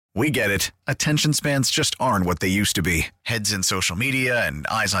We get it. Attention spans just aren't what they used to be. Heads in social media and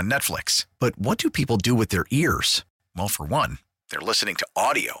eyes on Netflix. But what do people do with their ears? Well, for one, they're listening to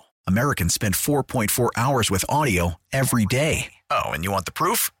audio. Americans spend 4.4 hours with audio every day. Oh, and you want the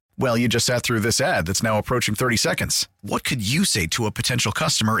proof? Well, you just sat through this ad that's now approaching 30 seconds. What could you say to a potential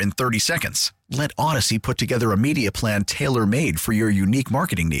customer in 30 seconds? Let Odyssey put together a media plan tailor-made for your unique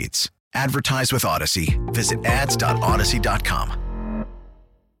marketing needs. Advertise with Odyssey. Visit ads.odyssey.com.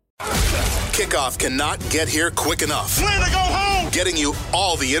 Kickoff cannot get here quick enough. Way to go home! Getting you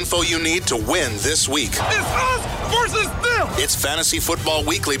all the info you need to win this week. It's us versus them! It's Fantasy Football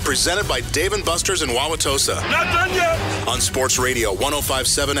Weekly presented by Dave & Buster's in Wauwatosa. Not done yet! On Sports Radio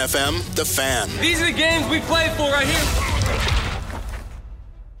 105.7 FM, The Fan. These are the games we play for right here.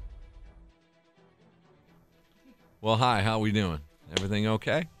 Well, hi, how we doing? Everything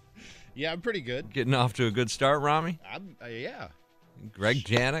okay? Yeah, I'm pretty good. Getting off to a good start, Rami? Yeah. Greg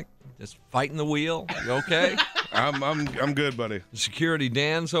Janik, just fighting the wheel. You okay? I'm good, buddy. Security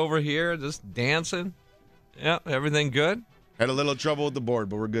Dan's over here, just dancing. Yeah, everything good? Had a little trouble with the board,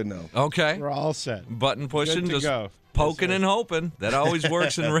 but we're good now. Okay. We're all set. Button pushing, Good to just go. poking and hoping. That always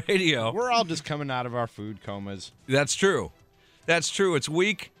works in radio. We're all just coming out of our food comas. That's true. That's true. It's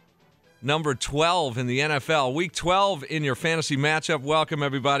week number 12 in the NFL. Week 12 in your fantasy matchup. Welcome,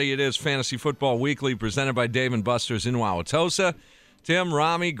 everybody. It is Fantasy Football Weekly presented by Dave & Buster's in Wauwatosa. Tim,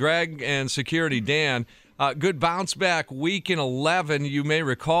 Rami, Greg, and Security Dan. Good bounce back week in 11. You may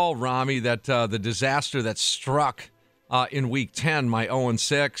recall, Rami, that the disaster that struck in week 10, my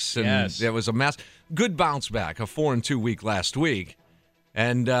 0-6, and Yes. it was a mess. Good bounce back, a 4-2 week last week.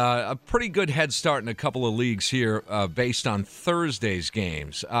 And a pretty good head start in a couple of leagues here based on Thursday's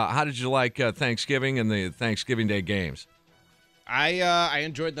games. How did you like Thanksgiving and the Thanksgiving Day games? I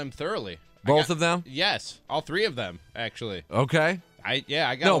enjoyed them thoroughly. Both of them? Yes, all three of them actually. Okay. I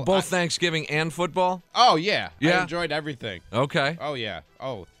got both Thanksgiving and football? Oh yeah. Yeah? I enjoyed everything. Okay. Oh yeah.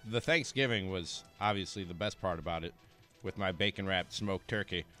 Oh, the Thanksgiving was obviously the best part about it, with my bacon wrapped smoked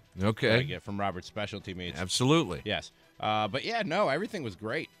turkey. That I Okay. get from Robert's Specialty Meats. Absolutely. Yes. But yeah, no, everything was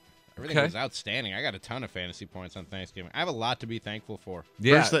great. Everything Okay. was outstanding. I got a ton of fantasy points on Thanksgiving. I have a lot to be thankful for.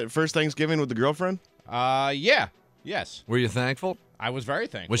 Yeah. First Thanksgiving with the girlfriend? Yeah. Yes. Were you thankful? I was very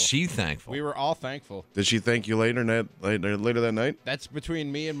thankful. Was she thankful? We were all thankful. Did she thank you later that night? That's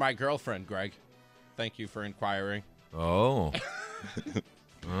between me and my girlfriend, Greg. Thank you for inquiring. Oh.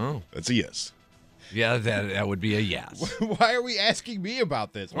 Oh. That's a yes. Yeah, that would be a yes. Why are we asking me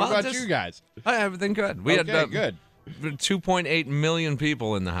about this? What Well, about just- you guys? Everything good. We Okay, had good. 2.8 million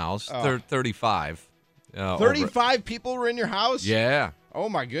people in the house. 35. 35 people were in your house? Yeah, Oh,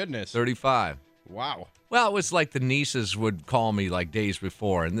 my goodness. 35. Wow. Well, it was like the nieces would call me like days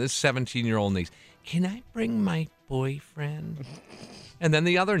before, and this 17-year-old niece, can I bring my boyfriend? And then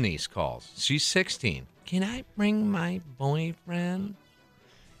the other niece calls. She's 16. Can I bring my boyfriend?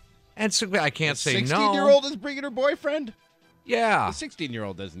 And so I can't say no. 16-year-old is bringing her boyfriend? Yeah. The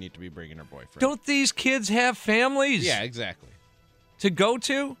 16-year-old doesn't need to be bringing her boyfriend. Don't these kids have families Yeah, exactly. to go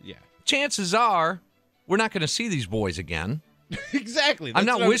to? Yeah. Chances are we're not going to see these boys again. Exactly. I'm That's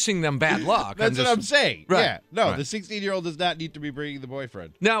not what wishing them bad luck. That's what I'm saying. Right. Yeah. No, Right. the 16-year-old does not need to be bringing the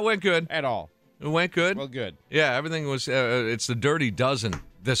boyfriend No, it went good. at all. It went good. Well, good. Yeah, everything was. It's the Dirty Dozen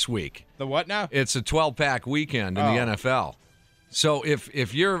this week. The what now? It's a 12-pack weekend in the NFL. So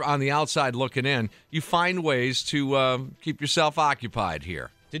if you're on the outside looking in, you find ways to keep yourself occupied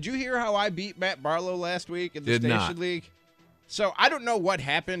here. Did you hear how I beat Matt Barlow last week in the Did Station not. League? So I don't know what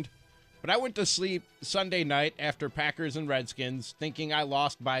happened, but I went to sleep Sunday night after Packers and Redskins thinking I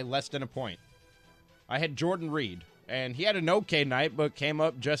lost by less than a point. I had Jordan Reed, and he had an okay night but came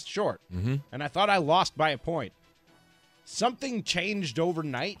up just short. Mm-hmm. And I thought I lost by a point. Something changed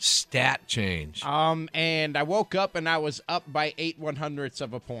overnight. Stat change. And I woke up and I was up by 8/100ths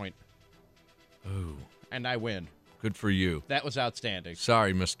of a point. Ooh, And I win. good for you. That was outstanding.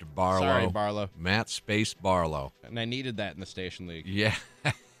 Sorry, Mr. Barlow. Sorry, Barlow. Matt Space Barlow. And I needed that in the Station League. Yeah.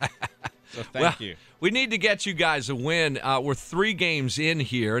 So thank Well, you. We need to get you guys a win. We're 3 games in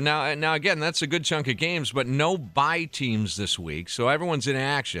here. Now, again, that's a good chunk of games, but no bye teams this week, so everyone's in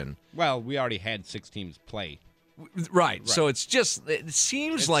action. Well, we already had 6 teams play. Right. So it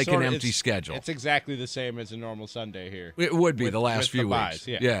seems It's like an sorta- empty it's- schedule. It's exactly the same as a normal Sunday here. It would be with- the last with few the weeks. buys,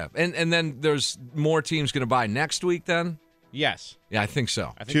 yeah. And then there's more teams going to buy next week then? Yes. Yeah, I think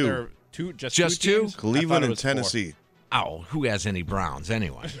so. I think 2. there are just Just 2 2? teams? I thought Cleveland it and was 4. Tennessee. Oh, who has any Browns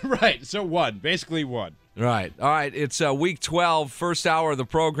anyway? Right. So 1. Basically 1. Right. All right. It's week 12, first hour of the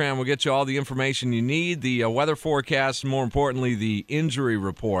program. We'll get you all the information you need, the weather forecast, and more importantly, the injury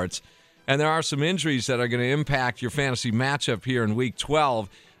reports. And there are some injuries that are going to impact your fantasy matchup here in week 12.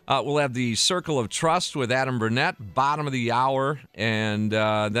 We'll have the Circle of Trust with Adam Burnett, bottom of the hour. And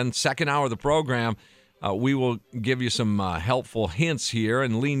then second hour of the program, we will give you some helpful hints here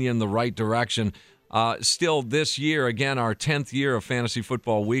and lean you in the right direction. Still this year, again, our 10th year of Fantasy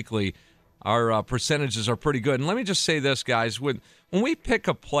Football Weekly, our percentages are pretty good. And let me just say this, guys. When we pick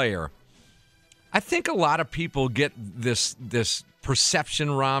a player, I think a lot of people get this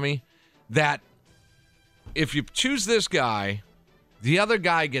perception, Rami, that if you choose this guy, the other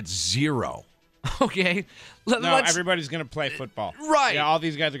guy gets 0. Okay? Everybody's going to play football. Right. Yeah, all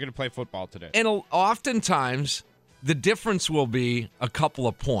these guys are going to play football today. And oftentimes, the difference will be a couple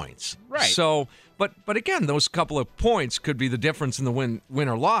of points. Right. So, but again, those couple of points could be the difference in the win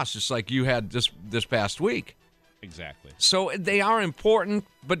or loss, just like you had this past week. Exactly. So they are important,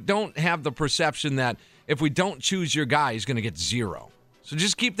 but don't have the perception that if we don't choose your guy, he's going to get 0. So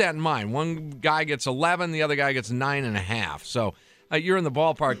just keep that in mind. One guy gets 11, the other guy gets 9.5. So you're in the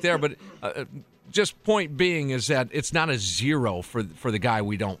ballpark there, but just point being is that it's not a 0 for the guy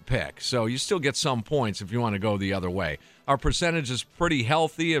we don't pick. So you still get some points if you want to go the other way. Our percentage is pretty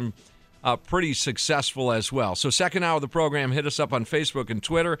healthy and pretty successful as well. So second hour of the program, hit us up on Facebook and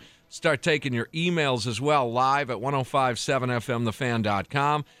Twitter. Start taking your emails as well, live at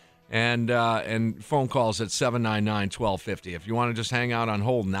 1057fmthefan.com. And phone calls at 799-1250. If you want to just hang out on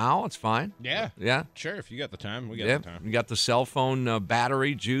hold now, it's fine. Yeah. Yeah. Sure, if you got the time, we got the time. You got the cell phone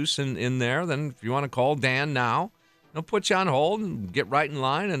battery juice in there. Then if you want to call Dan now, they'll put you on hold and get right in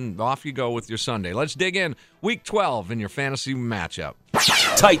line, and off you go with your Sunday. Let's dig in. Week 12 in your fantasy matchup.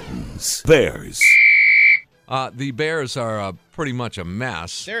 Titans, Bears. The Bears are pretty much a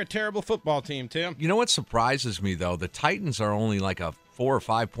mess. They're a terrible football team, Tim. You know what surprises me, though? The Titans are only like a 4 or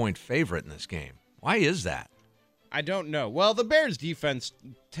 5 point favorite in this game. Why is that? I don't know. Well, the Bears defense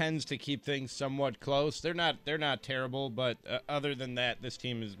tends to keep things somewhat close. They're not terrible, but other than that, this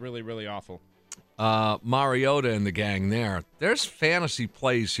team is really, really awful. Mariota and the gang there. There's fantasy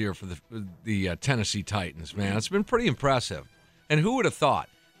plays here for the Tennessee Titans, man. It's been pretty impressive. And who would have thought?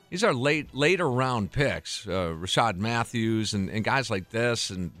 These are later round picks, Rashad Matthews and guys like this.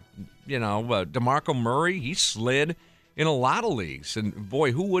 And, DeMarco Murray, he slid in a lot of leagues. And,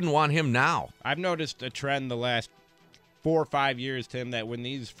 boy, who wouldn't want him now? I've noticed a trend the last 4 or 5 years, Tim, that when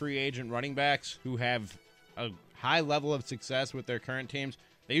these free agent running backs who have a high level of success with their current teams,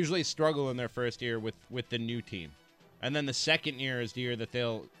 they usually struggle in their first year with the new team. And then the second year is the year that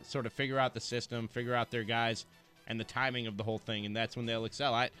they'll sort of figure out the system, figure out their guys, and the timing of the whole thing, and that's when they'll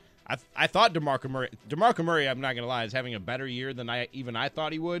excel. I thought DeMarco Murray, I'm not going to lie, is having a better year than I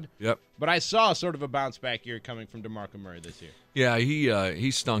thought he would. Yep. But I saw sort of a bounce-back year coming from DeMarco Murray this year. Yeah,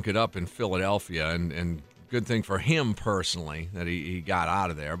 he stunk it up in Philadelphia, and good thing for him personally that he got out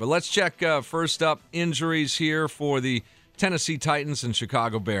of there. But let's check first up injuries here for the Tennessee Titans and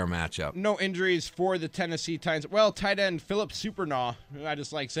Chicago Bear matchup. No injuries for the Tennessee Titans. Well, tight end Philip Supernaw, I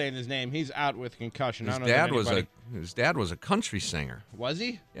just like saying his name, he's out with concussion. His dad was a country singer. Was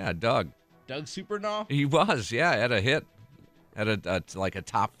he? Yeah, Doug. Doug Supernaw? He was, yeah, had a hit. Had a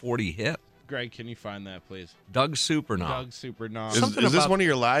top 40 hit. Greg, can you find that, please? Doug Supernaw. Doug Supernaw. Is this one of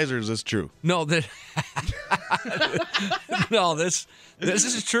your lies, or is this true? No, no, this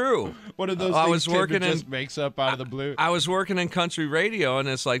is true. One of those things Tim just makes up out of the blue. I was working in country radio, and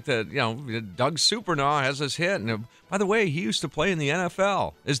it's like Doug Supernaw has this hit. And by the way, he used to play in the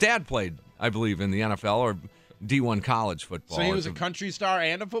NFL. His dad played, I believe, in the NFL or D1 college football. So he was a country star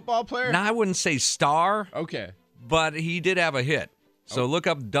and a football player? No, I wouldn't say star. Okay. But he did have a hit. So look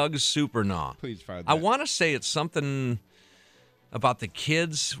up Doug Supernaw. Please find that. I want to say it's something about the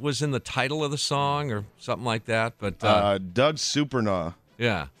kids was in the title of the song or something like that. But Doug Supernaw.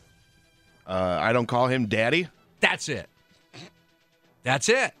 Yeah. I don't call him daddy. That's it. That's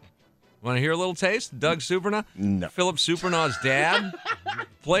it. Want to hear a little taste? Doug Supernaw? No. Philip Supernaw's dad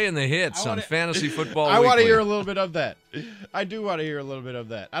playing the hits on Fantasy Football I want to Weekly. hear a little bit of that. I do want to hear a little bit of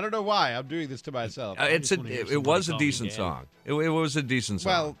that. I don't know why. I'm doing this to myself. It was a decent song. It was a decent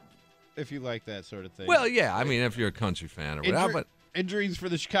song. Well, if you like that sort of thing. Well, yeah. I mean, if you're a country fan or whatever. But injuries for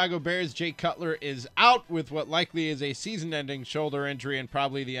the Chicago Bears. Jay Cutler is out with what likely is a season-ending shoulder injury and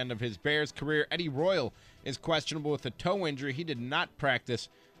probably the end of his Bears career. Eddie Royal is questionable with a toe injury. He did not practice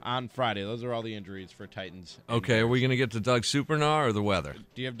on Friday. Those are all the injuries for Titans. Okay, are we going to get to Doug Supernaw or the weather?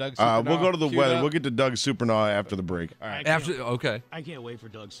 Do you have Doug Supernaw? We'll go to the weather. Up? We'll get to Doug Supernaw after the break. All right. Okay. I can't wait for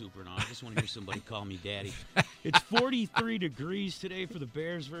Doug Supernaw. I just want to hear somebody call me daddy. It's 43 degrees today for the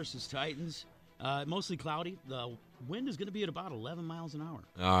Bears versus Titans. Mostly cloudy. The wind is going to be at about 11 miles an hour.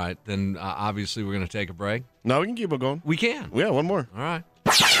 All right, then obviously we're going to take a break. No, we can keep it going. We can. Yeah, one more. All right.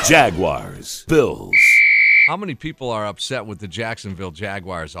 Jaguars, Bills. How many people are upset with the Jacksonville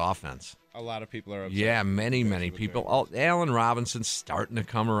Jaguars offense? A lot of people are upset. Yeah, many people. Oh, Allen Robinson's starting to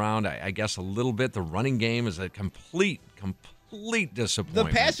come around, I guess, a little bit. The running game is a complete disappointment.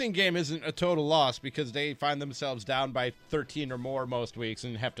 The passing game isn't a total loss because they find themselves down by 13 or more most weeks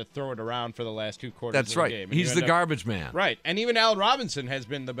and have to throw it around for the last 2 quarters That's of the right. game. And He's the garbage man. Right. And even Allen Robinson has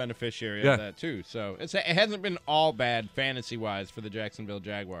been the beneficiary of that, too. So it hasn't been all bad fantasy-wise for the Jacksonville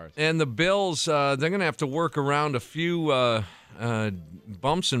Jaguars. And the Bills, they're going to have to work around a few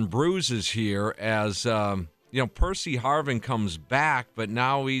bumps and bruises here as, Percy Harvin comes back, but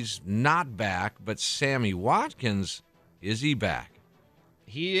now he's not back. But Sammy Watkins, is he back?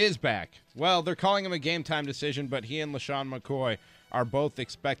 He is back. Well, they're calling him a game-time decision, but he and LaShawn McCoy are both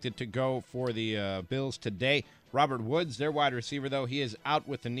expected to go for the Bills today. Robert Woods, their wide receiver, though, he is out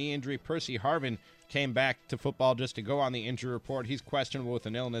with a knee injury. Percy Harvin came back to football just to go on the injury report. He's questionable with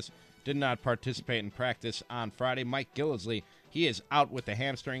an illness, did not participate in practice on Friday. Mike Gillisley, he is out with a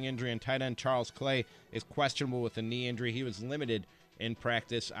hamstring injury, and tight end Charles Clay is questionable with a knee injury. He was limited in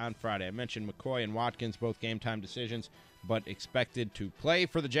practice on Friday. I mentioned McCoy and Watkins, both game-time decisions, but expected to play.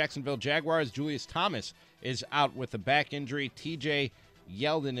 For the Jacksonville Jaguars, Julius Thomas is out with a back injury. TJ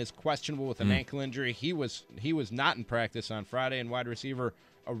Yeldon is questionable with an ankle injury. He was not in practice on Friday. And wide receiver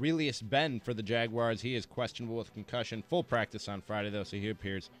Aurelius Ben for the Jaguars, he is questionable with concussion. Full practice on Friday, though, so he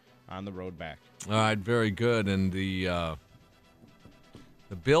appears on the road back. All right, very good. And the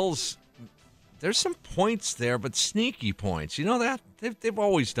Bills, there's some points there, but sneaky points. You know that? They've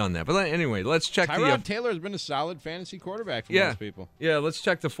always done that. But anyway, let's check Tyrod Taylor has been a solid fantasy quarterback for most people. Yeah, let's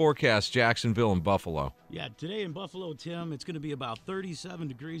check the forecast, Jacksonville and Buffalo. Yeah, today in Buffalo, Tim, it's going to be about 37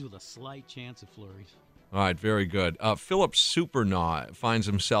 degrees with a slight chance of flurries. All right, very good. Philip Supernaw finds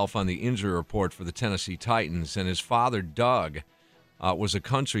himself on the injury report for the Tennessee Titans, and his father, Doug, was a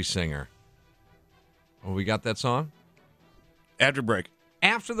country singer. Oh, we got that song? After break.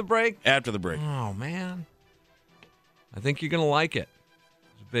 After the break? After the break. Oh, man. I think you're going to like it.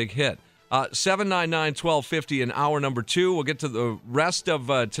 It's a big hit. 799-1250 in hour number 2. We'll get to the rest of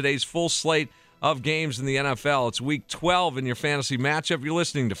today's full slate of games in the NFL. It's Week 12 in your fantasy matchup. You're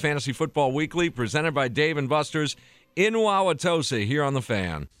listening to Fantasy Football Weekly, presented by Dave & Buster's in Wauwatosa here on The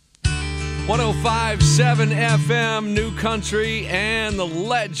Fan. 105.7 FM, New Country, and the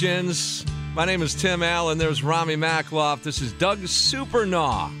Legends. My name is Tim Allen. There's Ramie Makhlouf. This is Doug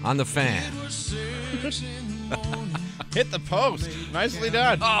Supernaw on The Fan. Hit the post. Nicely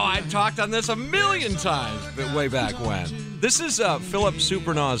done. Oh, I talked on this a million times way back when. This is Philip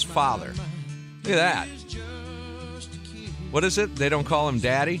Supernaw's father. Look at that. What is it? They don't call him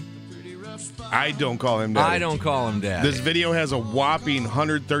Daddy? I don't call him Daddy. I don't call him Daddy. This video has a whopping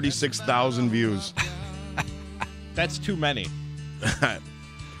 136,000 views. That's too many.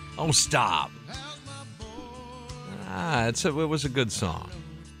 Oh, stop. It was a good song.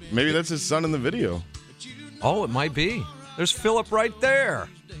 Maybe that's his son in the video. Oh, it might be. There's Philip right there.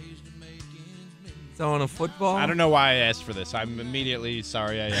 Throwing a football. I don't know why I asked for this. I'm immediately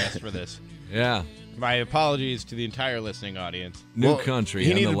sorry I asked for this. Yeah. My apologies to the entire listening audience. New Country.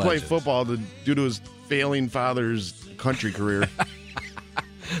 He and needed the to play Legends. football due to his failing father's country career.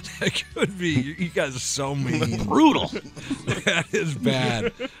 That could be. You guys are so mean. Brutal. That is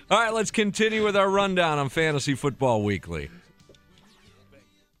bad. All right, let's continue with our rundown on Fantasy Football Weekly.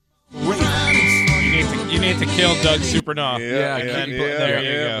 You need to kill Doug Supernaw.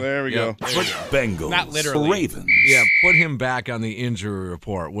 There we go. Bengals. Not literally. Ravens. Yeah, put him back on the injury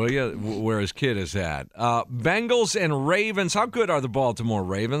report, will you? Where his kid is at. Bengals and Ravens. How good are the Baltimore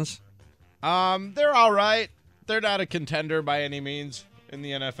Ravens? They're all right. They're not a contender by any means in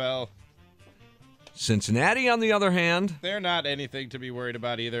the NFL. Cincinnati, on the other hand, They're not anything to be worried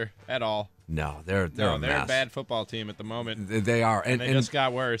about either at all. no, they're No, a they're mess. a bad football team at the moment. They are, And they just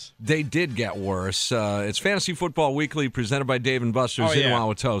got worse. they did get worse. It's Fantasy Football Weekly, presented by Dave & Buster's in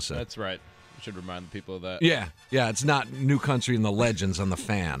Wauwatosa. That's right. We should remind the people of that. Yeah, it's not New Country and the Legends on the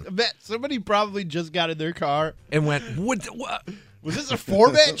Fan. I bet somebody probably just got in their car. And went, what? Was this a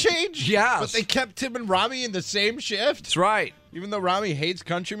format change? Yes. But they kept Tim and Ramie in the same shift? That's right. Even though Ramie hates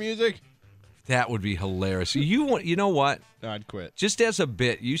country music? That would be hilarious. You know what? No, I'd quit. Just as a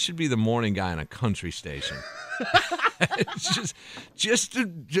bit, you should be the morning guy on a country station. just to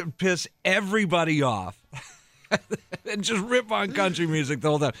piss everybody off. And just rip on country music the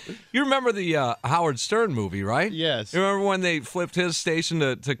whole time. You remember the Howard Stern movie, right? Yes. You remember when they flipped his station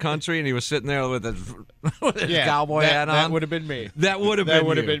to country and he was sitting there with his cowboy hat on? That would have been me. That would have been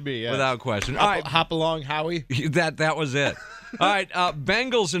you, me, yes. without question. All right. Hop along, Howie. That was it. All right,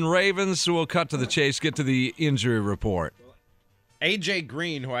 Bengals and Ravens. So we'll cut to the chase, get to the injury report. A.J.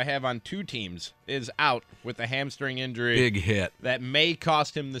 Green, who I have on 2 teams, is out with a hamstring injury. Big hit. That may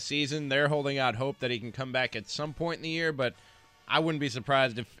cost him the season. They're holding out hope that he can come back at some point in the year, but I wouldn't be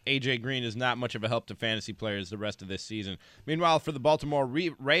surprised if A.J. Green is not much of a help to fantasy players the rest of this season. Meanwhile, for the Baltimore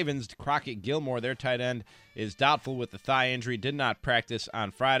Ravens, Crockett Gilmore, their tight end, is doubtful with the thigh injury, did not practice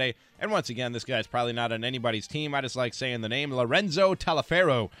on Friday. And once again, this guy's probably not on anybody's team. I just like saying the name. Lorenzo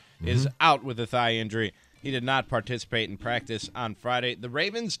Taliaferro is out with a thigh injury. He did not participate in practice on Friday. The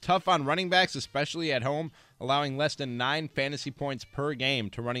Ravens, tough on running backs, especially at home, allowing less than 9 fantasy points per game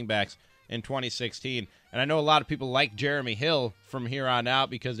to running backs in 2016. And I know a lot of people like Jeremy Hill from here on out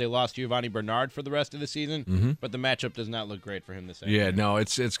because they lost Giovanni Bernard for the rest of the season, but the matchup does not look great for him this afternoon. Yeah, no,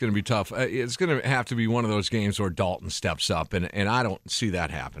 it's going to be tough. It's going to have to be one of those games where Dalton steps up, and I don't see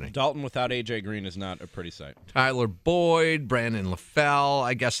that happening. Dalton without A.J. Green is not a pretty sight. Tyler Boyd, Brandon LaFell,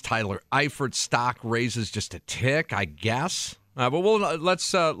 I guess Tyler Eifert's stock raises just a tick, I guess. But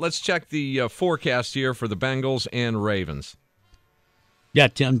let's check the forecast here for the Bengals and Ravens. Yeah,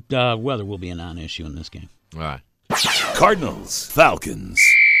 Tim, weather will be a non-issue in this game. All right. Cardinals, Falcons.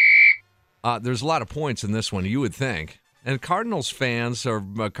 There's a lot of points in this one, you would think. And Cardinals fans or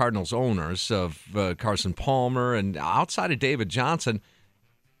Cardinals owners of Carson Palmer and outside of David Johnson,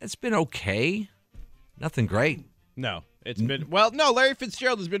 it's been okay. Nothing great. No, it's been Larry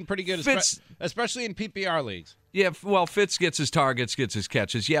Fitzgerald has been pretty good, especially in PPR leagues. Yeah, well, Fitz gets his targets, gets his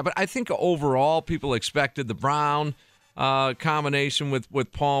catches. Yeah, but I think overall people expected the Brown combination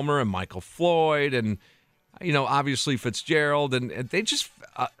with Palmer and Michael Floyd and, obviously Fitzgerald, and they just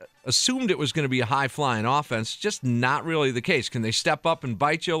assumed it was going to be a high-flying offense. Just not really the case. Can they step up and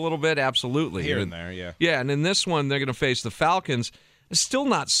bite you a little bit? Absolutely. Here and there, yeah. Yeah, and in this one, they're going to face the Falcons. It's still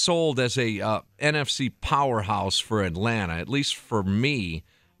not sold as a NFC powerhouse for Atlanta, at least for me,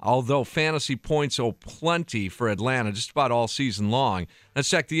 although fantasy points owe plenty for Atlanta just about all season long. Let's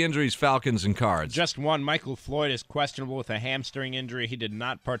check the injuries, Falcons and Cards. Just one. Michael Floyd is questionable with a hamstring injury. He did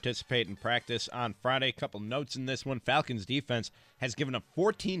not participate in practice on Friday. A couple notes in this one. Falcons defense has given up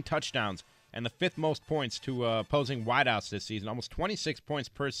 14 touchdowns and the 5th most points to opposing wideouts this season, almost 26 points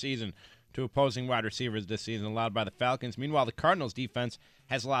per season to opposing wide receivers this season allowed by the Falcons. Meanwhile, the Cardinals defense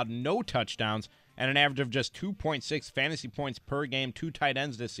has allowed no touchdowns and an average of just 2.6 fantasy points per game, 2 tight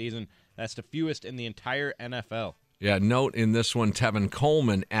ends this season. That's the fewest in the entire NFL. Yeah, note in this one, Tevin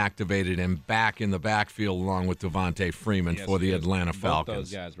Coleman activated and back in the backfield along with Devontae Freeman for the Atlanta Falcons.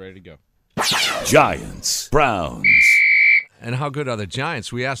 Both those guys ready to go. Giants, Browns. And how good are the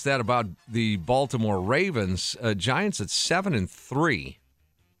Giants? We asked that about the Baltimore Ravens. Giants at 7-3.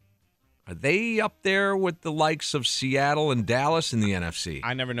 Are they up there with the likes of Seattle and Dallas in the NFC?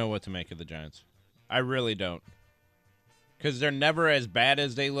 I never know what to make of the Giants. I really don't. Because they're never as bad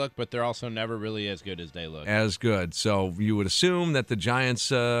as they look, but they're also never really as good as they look. As good. So you would assume that the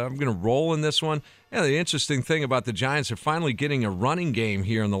Giants are going to roll in this one. Yeah, the interesting thing about the Giants are finally getting a running game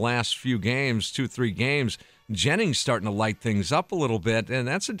here in the last few games, 2-3 games. Jennings starting to light things up a little bit, and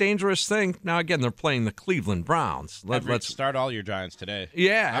that's a dangerous thing. Now, again, they're playing the Cleveland Browns. Let's start all your Giants today.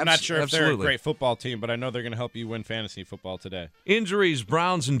 Yeah, I'm not sure if absolutely. they're a great football team, but I know they're going to help you win fantasy football today. Injuries,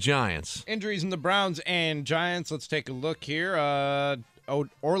 Browns and Giants. Injuries in the Browns and Giants. Let's take a look here.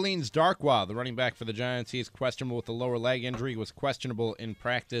 Orleans Darkwa, the running back for the Giants, he's questionable with the lower leg injury. He was questionable in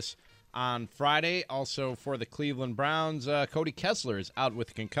practice on Friday. Also for the Cleveland Browns, Cody Kessler is out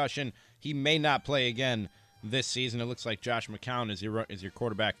with concussion. He may not play again this season. It looks like Josh McCown is your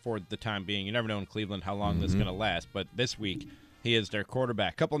quarterback for the time being. You never know in Cleveland how long this is going to last, but this week he is their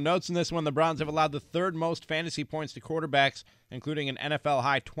quarterback. Couple notes in this one. The Browns have allowed the 3rd most fantasy points to quarterbacks, including an NFL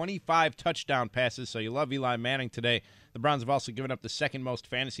high 25 touchdown passes, so you love Eli Manning today. The Browns have also given up the 2nd most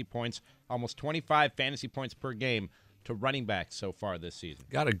fantasy points, almost 25 fantasy points per game, to running backs so far this season.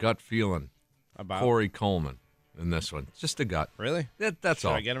 Got a gut feeling about Corey Coleman in this one. Just a gut. Really? That's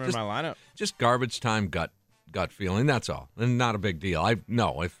all. Should I get him in my lineup? Just garbage time gut feeling. That's all, and not a big deal.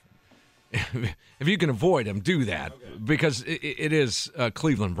 If you can avoid him, do that because it is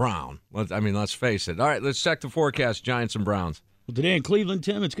Cleveland Brown. Let's face it. All right, let's check the forecast. Giants and Browns. Well, today in Cleveland,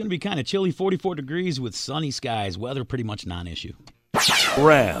 Tim, it's going to be kind of chilly, 44 degrees with sunny skies. Weather pretty much non-issue.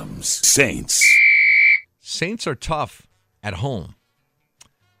 Rams, Saints. Saints are tough at home.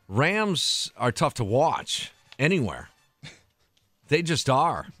 Rams are tough to watch anywhere. They just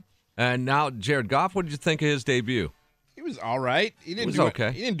are. And now, Jared Goff, what did you think of his debut? He was all right. He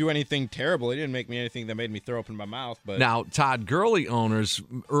didn't do anything terrible. He didn't make me anything that made me throw open my mouth. But now, Todd Gurley owners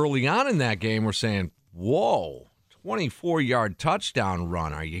early on in that game were saying, whoa, 24-yard touchdown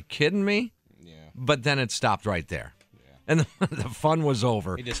run. Are you kidding me? Yeah. But then it stopped right there. Yeah. and the fun was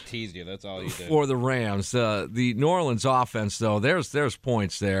over. He just teased you. That's all he did. For the Rams. The New Orleans offense, though, there's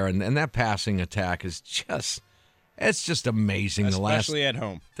points there, and that passing attack is just amazing. Especially at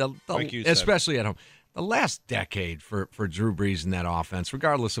home. Like you said. Especially at home. The last decade for Drew Brees in that offense,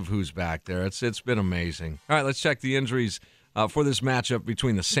 regardless of who's back there, it's been amazing. All right, let's check the injuries for this matchup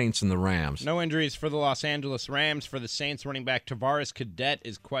between the Saints and the Rams. No injuries for the Los Angeles Rams. For the Saints, running back Tavares Cadet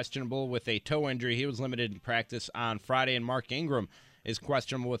is questionable with a toe injury. He was limited in practice on Friday, and Mark Ingram is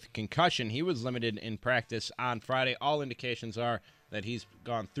questionable with a concussion. He was limited in practice on Friday. All indications are that he's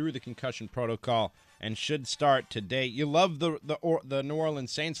gone through the concussion protocol and should start today. You love the New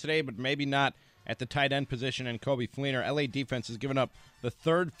Orleans Saints today, but maybe not at the tight end position and Kobe Fleener. LA defense has given up the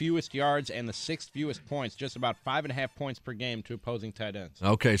third fewest yards and the sixth fewest points, just about 5.5 points per game to opposing tight ends.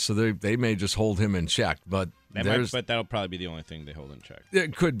 Okay, so they may just hold him in check, but that'll probably be the only thing they hold in check.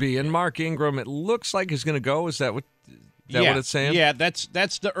 It could be. And Mark Ingram, it looks like he's going to go. Is that what it's saying? Yeah, that's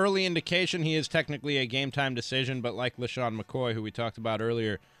the early indication. He is technically a game-time decision, but like LaShawn McCoy, who we talked about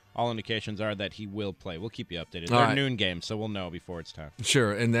earlier, all indications are that he will play. We'll keep you updated. They're noon games, so we'll know before it's time.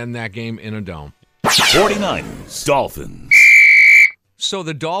 Sure, and then that game in a dome. 49ers, Dolphins. So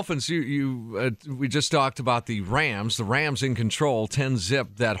the Dolphins, we just talked about the Rams. The Rams in control,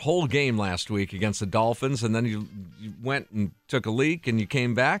 10-zip that whole game last week against the Dolphins, and then you went and took a leak, and you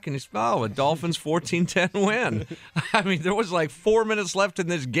came back, and a Dolphins 14-10 win. I mean, there was like 4 minutes left in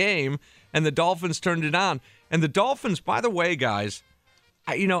this game, and the Dolphins turned it on. And the Dolphins, by the way, guys,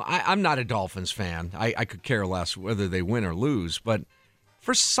 I'm not a Dolphins fan. I could care less whether they win or lose, but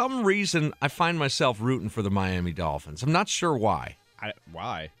for some reason, I find myself rooting for the Miami Dolphins. I'm not sure why.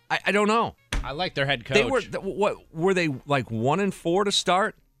 Why? I don't know. I like their head coach. Were they like 1-4 to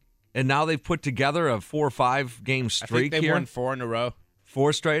start, and now they've put together a 4 or 5 game streak. I think they've here? won 4 in a row.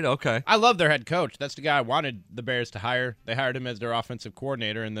 4 straight? Okay. I love their head coach. That's the guy I wanted the Bears to hire. They hired him as their offensive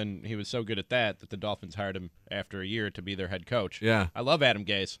coordinator, and then he was so good at that the Dolphins hired him after a year to be their head coach. Yeah. I love Adam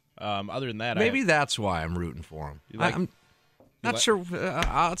Gase. Other than that, maybe that's why I'm rooting for him. I'm not sure.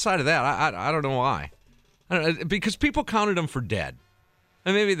 Outside of that, I don't know why. Because people counted him for dead.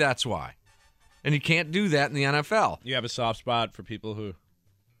 And maybe that's why. And you can't do that in the NFL. You have a soft spot for people who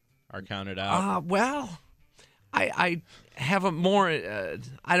are counted out? Well, I have a more,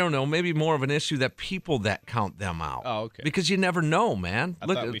 I don't know, maybe more of an issue that people that count them out. Oh, okay. Because you never know, man. I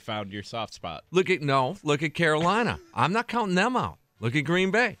thought we found your soft spot. Look at Carolina. I'm not counting them out. Look at Green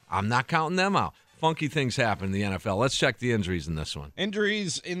Bay. I'm not counting them out. Funky things happen in the NFL. Let's check the injuries in this one.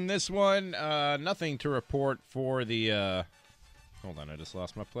 Injuries in this one, nothing to report for the hold on, I just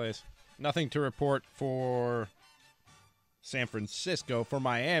lost my place. Nothing to report for San Francisco. For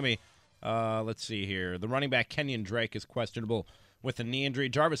Miami, let's see here. The running back Kenyon Drake is questionable with a knee injury.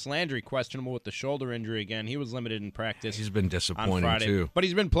 Jarvis Landry questionable with the shoulder injury again. He was limited in practice. He's been disappointing on Friday, too. But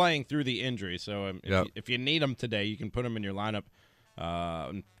he's been playing through the injury, so if you need him today, you can put him in your lineup.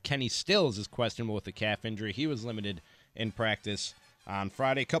 Kenny Stills is questionable with a calf injury. He was limited in practice on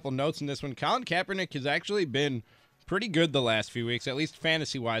Friday. A couple notes in this one. Colin Kaepernick has actually been pretty good the last few weeks, at least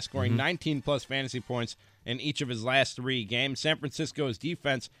fantasy-wise, scoring 19-plus fantasy points in each of his last 3 games. San Francisco's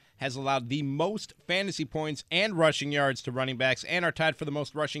defense has allowed the most fantasy points and rushing yards to running backs and are tied for the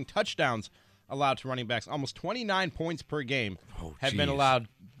most rushing touchdowns allowed to running backs. Almost 29 points per game have been allowed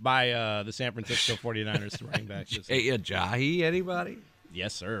by the San Francisco 49ers to running backs. Ajayi, anybody?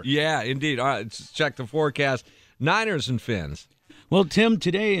 Yes, sir. Yeah, indeed. All right, let's check the forecast. Niners and Fins. Well, Tim,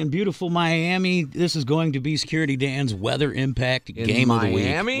 today in beautiful Miami, this is going to be Security Dan's weather impact game of the week.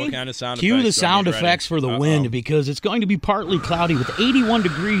 Miami? What kind of sound Cue effects? the sound effects for the wind because it's going to be partly cloudy with 81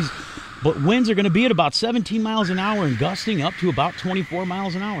 degrees, but winds are going to be at about 17 miles an hour and gusting up to about 24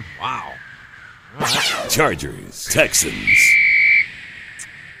 miles an hour. Wow. All right. Chargers, Texans.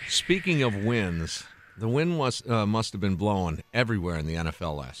 Speaking of winds, the wind must have been blowing everywhere in the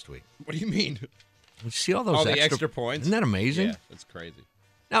NFL last week. What do you mean? You see all those extra points? Isn't that amazing? Yeah, that's crazy.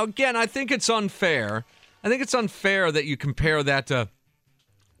 Now, again, I think it's unfair. I think it's unfair that you compare that to,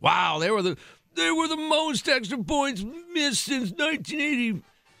 wow, they were the most extra points missed since 1980.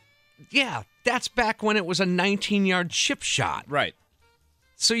 Yeah, that's back when it was a 19-yard chip shot. Right.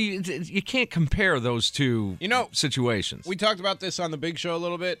 So you can't compare those two situations. We talked about this on the Big Show a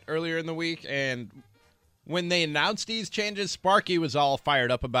little bit earlier in the week, and when they announced these changes, Sparky was all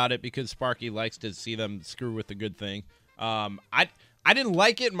fired up about it because Sparky likes to see them screw with the good thing. I didn't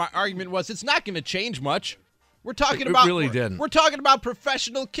like it. My argument was it's not going to change much. We're talking about really didn't. We're talking about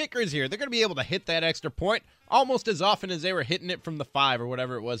professional kickers here. They're going to be able to hit that extra point almost as often as they were hitting it from the 5 or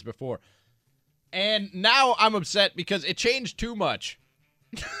whatever it was before. And now I'm upset because it changed too much.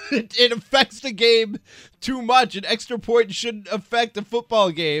 It affects the game too much. An extra point shouldn't affect a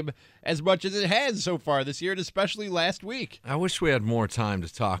football game as much as it has so far this year, and especially last week. I wish we had more time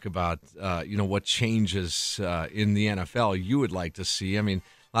to talk about, what changes in the NFL you would like to see. I mean,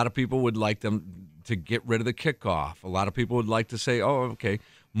 a lot of people would like them to get rid of the kickoff. A lot of people would like to say,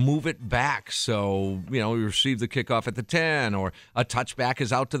 move it back so, we receive the kickoff at the 10, or a touchback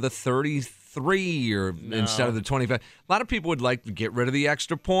is out to the 33 instead of the 25. A lot of people would like to get rid of the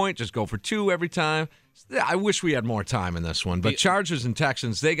extra point, just go for 2 every time. I wish we had more time in this one. But Chargers and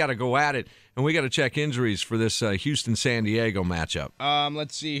Texans, they got to go at it, and we got to check injuries for this Houston-San Diego matchup.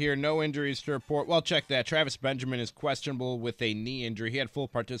 Let's see here. No injuries to report. Well, check that. Travis Benjamin is questionable with a knee injury. He had full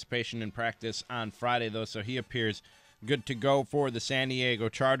participation in practice on Friday, though, so he appears good to go for the San Diego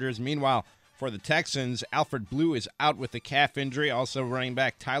Chargers. Meanwhile, for the Texans, Alfred Blue is out with a calf injury. Also, running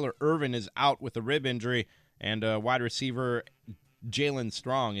back Tyler Irvin is out with a rib injury. And wide receiver Jalen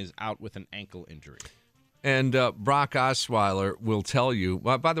Strong is out with an ankle injury. And Brock Osweiler will tell you,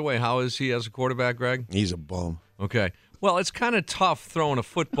 by the way, how is he as a quarterback, Greg? He's a bum. Okay. Well, it's kind of tough throwing a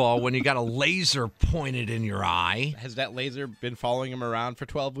football when you got a laser pointed in your eye. Has that laser been following him around for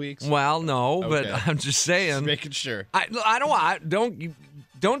 12 weeks? Well, no, Okay. but I'm just saying. Just making sure. Don't.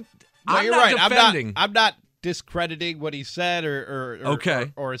 No, I'm you're not right. defending. I'm not discrediting what he said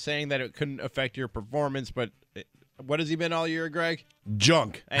Okay. or saying that it couldn't affect your performance, but what has he been all year, Greg?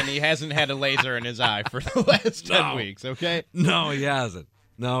 Junk. And he hasn't had a laser in his eye for the last 10 weeks, okay? No, he hasn't.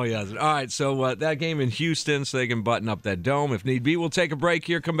 All right, so that game in Houston, so they can button up that dome if need be. We'll take a break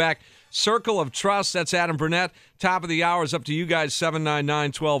here, come back. Circle of Trust, that's Adam Burnett. Top of the hour is up to you guys,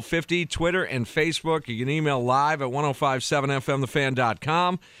 799-1250. Twitter and Facebook. You can email live at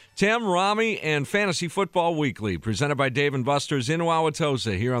 1057fmthefan.com. Tim, Ramie, and Fantasy Football Weekly, presented by Dave & Buster's in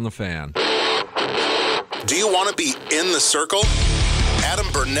Wauwatosa here on The Fan. Do you want to be in the circle? Adam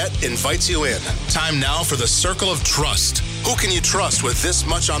Burnett invites you in. Time now for the Circle of Trust. Who can you trust with this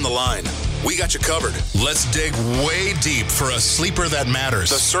much on the line? We got you covered. Let's dig way deep for a sleeper that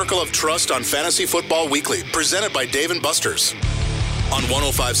matters. The Circle of Trust on Fantasy Football Weekly, presented by Dave & Buster's. On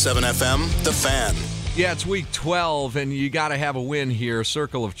 105.7 FM, The Fan. Yeah, it's week 12, and you got to have a win here,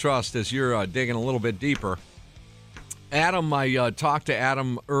 Circle of Trust, as you're digging a little bit deeper. Adam, I talked to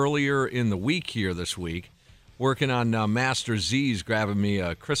Adam earlier in the week here this week, working on Master Z's, grabbing me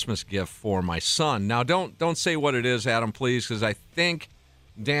a Christmas gift for my son. Now, don't say what it is, Adam, please, because I think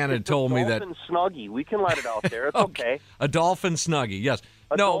Dan had told me that. Dolphin Snuggie. We can let it out there. It's okay. A Dolphin Snuggie, yes.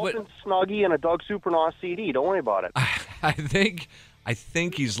 Dolphin Snuggie and a Doug Supernaw CD. Don't worry about it. I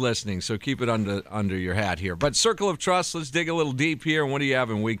think he's listening, so keep it under your hat here. But Circle of Trust, let's dig a little deep here. And what do you have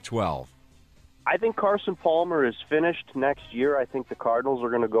in week 12? I think Carson Palmer is finished next year. I think the Cardinals are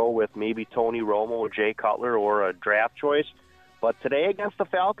going to go with maybe Tony Romo, Jay Cutler, or a draft choice. But today against the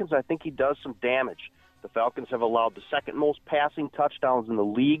Falcons, I think he does some damage. The Falcons have allowed the second most passing touchdowns in the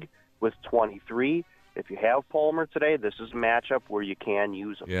league with 23. If you have Palmer today, this is a matchup where you can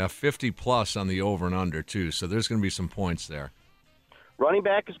use him. Yeah, 50-plus on the over and under, too, so there's going to be some points there. Running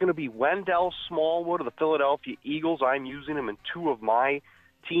back is going to be Wendell Smallwood of the Philadelphia Eagles. I'm using him in 2 of my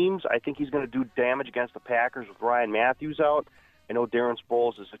teams. I think he's going to do damage against the Packers with Ryan Matthews out. I know Darren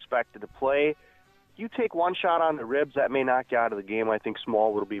Sproles is expected to play. You take one shot on the ribs, that may knock you out of the game. I think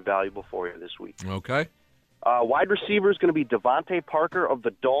Smallwood will be valuable for you this week. Okay. Wide receiver is going to be Devontae Parker of the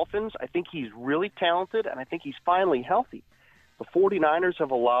Dolphins. I think he's really talented, and I think he's finally healthy. The 49ers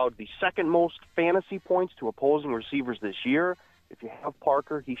have allowed the second most fantasy points to opposing receivers this year. If you have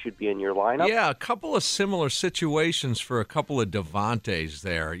Parker, he should be in your lineup. Yeah, a couple of similar situations for a couple of Devontaes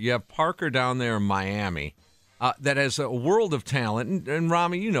there. You have Parker down there in Miami that has a world of talent. And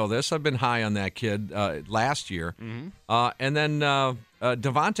Ramie, you know this. I've been high on that kid last year. Mm-hmm. And then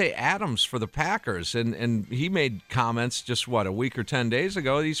Devontae Adams for the Packers. And he made comments just, a week or 10 days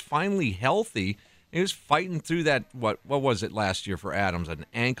ago. He's finally healthy. He was fighting through that, what was it last year for Adams, an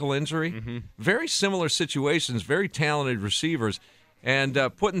ankle injury? Mm-hmm. Very similar situations, very talented receivers, and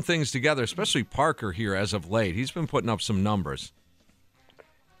putting things together, especially Parker here as of late. He's been putting up some numbers.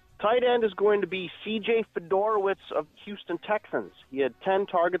 Tight end is going to be C.J. Fedorowicz of Houston Texans. He had 10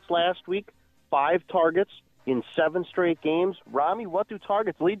 targets last week, 5 targets in 7 straight games. Ramie, what do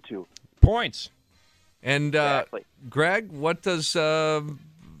targets lead to? Points. And Exactly. Greg, what does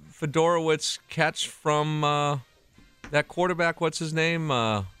Fedorowicz catch from that quarterback? What's his name?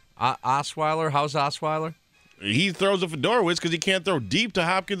 Osweiler? How's Osweiler? He throws a Fedorowicz because he can't throw deep to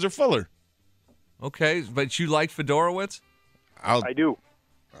Hopkins or Fuller. Okay, but you like Fedorowicz? I do.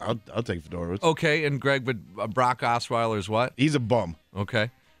 I'll take Fedorowicz. Okay, and Greg, but Brock Osweiler is what? He's a bum.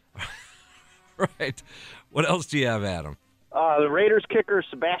 Okay. Right. What else do you have, Adam? The Raiders kicker,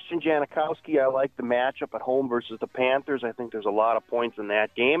 Sebastian Janikowski, I like the matchup at home versus the Panthers. I think there's a lot of points in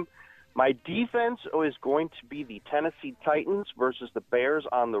that game. My defense is going to be the Tennessee Titans versus the Bears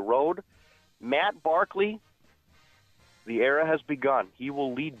on the road. Matt Barkley, the era has begun. He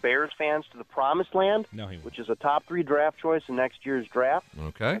will lead Bears fans to the promised land, which is a top 3 draft choice in next year's draft.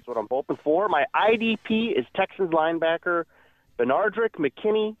 Okay. That's what I'm hoping for. My IDP is Texans linebacker Benardrick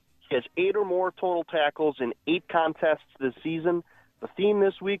McKinney. He has 8 or more total tackles in 8 contests this season. The theme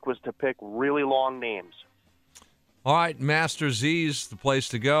this week was to pick really long names. All right, Master Z's the place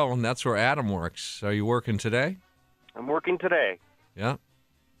to go, and that's where Adam works. Are you working today? I'm working today. Yeah.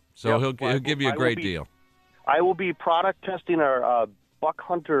 So Yep. he'll give you a great deal. I will be product testing our Buck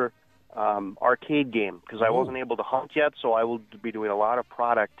Hunter arcade game because I wasn't able to hunt yet, so I will be doing a lot of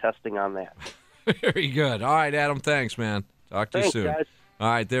product testing on that. Very good. All right, Adam, thanks, man. Talk to you soon. Guys. All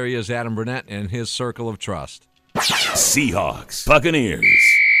right, there he is, Adam Burnett and his circle of trust. Seahawks, Buccaneers.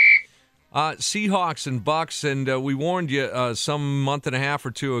 Seahawks and Bucks, and we warned you some month and a half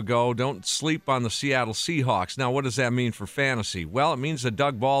or two ago, don't sleep on the Seattle Seahawks. Now, what does that mean for fantasy? Well, it means that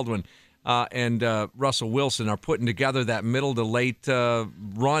Doug Baldwin and Russell Wilson are putting together that middle to late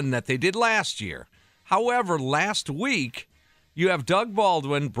run that they did last year. However, last week, you have Doug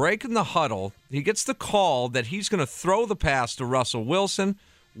Baldwin breaking the huddle. He gets the call that he's going to throw the pass to Russell Wilson.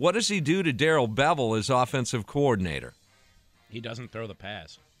 What does he do to Darrell Bevell, his offensive coordinator? He doesn't throw the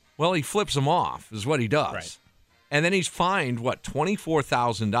pass. Well, he flips him off, is what he does. Right. And then he's fined,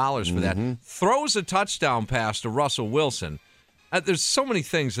 $24,000 for that. Throws a touchdown pass to Russell Wilson. There's so many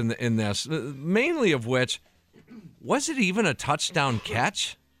things in this, mainly of which, was it even a touchdown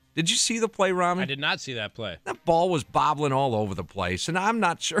catch? Did you see the play, Rami? I did not see that play. That ball was bobbling all over the place, and I'm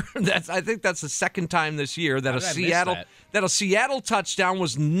not sure. I think that's the second time this year that a Seattle touchdown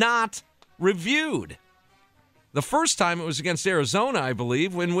was not reviewed. The first time it was against Arizona, I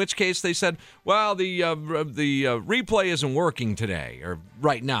believe, in which case they said, well, the replay isn't working today or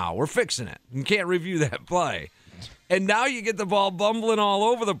right now. We're fixing it. You can't review that play. And now you get the ball bumbling all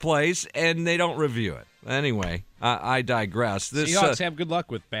over the place, and they don't review it. Anyway, I digress. Seahawks have good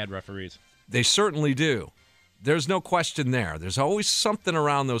luck with bad referees. They certainly do. There's no question there. There's always something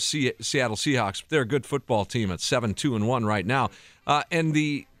around those Seattle Seahawks. They're a good football team at 7-2-1 right now. And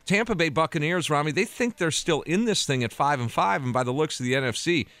the Tampa Bay Buccaneers, Rami, they think they're still in this thing at 5-5, and by the looks of the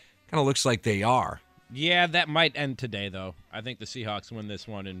NFC, kind of looks like they are. Yeah, that might end today, though. I think the Seahawks win this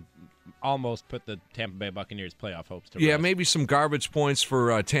one and almost put the Tampa Bay Buccaneers playoff hopes to rest. Maybe some garbage points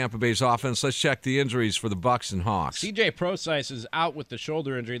for Tampa Bay's offense. Let's check the injuries for the Bucs and Hawks. CJ Prosise is out with the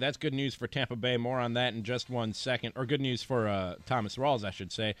shoulder injury. That's good news for Tampa Bay. More on that in just 1 second. Or good news for Thomas Rawls, I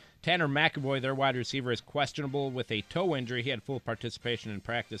should say. Tanner McAvoy, their wide receiver, is questionable with a toe injury. He had full participation in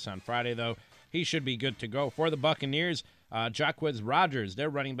practice on Friday, though. He should be good to go. For the Buccaneers, Jacquizz Rodgers, their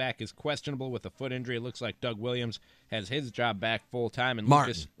running back, is questionable with a foot injury. It looks like Doug Williams has his job back full time, and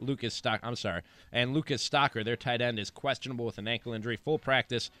Lucas Stocker, their tight end, is questionable with an ankle injury. Full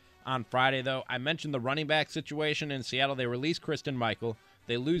practice on Friday, though. I mentioned the running back situation in Seattle. They release Christian Michael.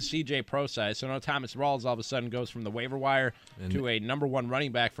 They lose C.J. Prosise. So now Thomas Rawls all of a sudden goes from the waiver wire to a number one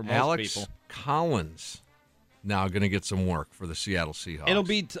running back for most Alex people. Collins now going to get some work for the Seattle Seahawks. It'll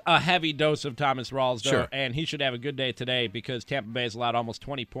be a heavy dose of Thomas Rawls, though, sure, and he should have a good day today because Tampa Bay has allowed almost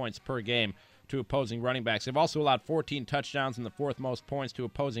 20 points per game to opposing running backs. They've also allowed 14 touchdowns and the fourth most points to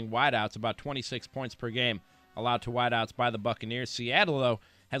opposing wideouts, about 26 points per game allowed to wideouts by the Buccaneers. Seattle, though,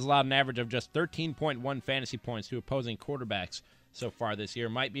 has allowed an average of just 13.1 fantasy points to opposing quarterbacks so far this year.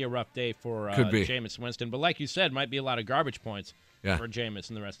 Might be a rough day for Jameis Winston, but like you said, might be a lot of garbage points for Jameis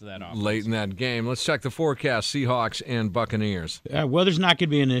and the rest of that offense. Late in that game. Let's check the forecast, Seahawks and Buccaneers. Weather's not going to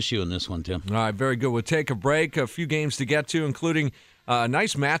be an issue in this one, Tim. All right, very good. We'll take a break. A few games to get to, including a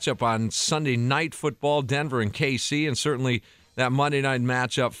nice matchup on Sunday Night Football, Denver and KC, and certainly that Monday night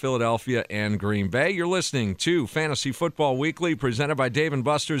matchup, Philadelphia and Green Bay. You're listening to Fantasy Football Weekly, presented by Dave &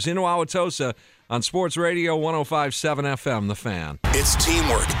 Buster's in Wauwatosa on Sports Radio 105.7 FM, The Fan. It's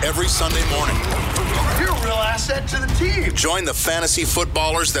teamwork every Sunday morning. You're a real asset to the team. Join the fantasy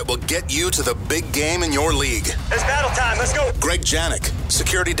footballers that will get you to the big game in your league. It's battle time. Let's go. Greg Janik,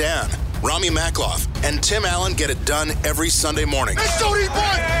 Security Dan, Ramie Makhlouf, and Tim Allen get it done every Sunday morning. Let's show these boys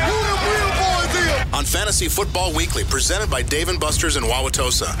who the real boys is. On Fantasy Football Weekly, presented by Dave & Buster's in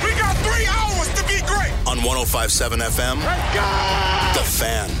Wauwatosa. We got 3 hours to be great. On 105.7 FM, Let's go. The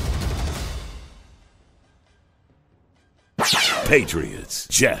Fan. Patriots,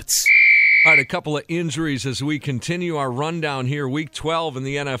 Jets. All right, a couple of injuries as we continue our rundown here. Week 12 in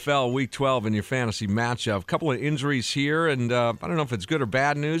the NFL, Week 12 in your fantasy matchup. A couple of injuries here, and I don't know if it's good or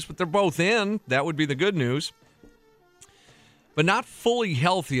bad news, but they're both in. That would be the good news. but not fully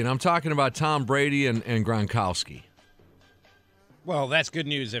healthy, and I'm talking about Tom Brady and Gronkowski. Well, that's good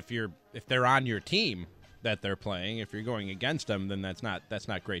news if they're on your team that they're playing. If you're going against them, then that's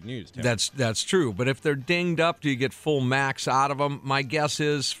not great news, Tim. That's true. But if they're dinged up, do you get full max out of them? My guess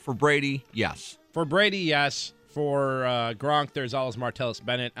is for Brady, yes. For Brady, yes. For Gronk, there's always Martellus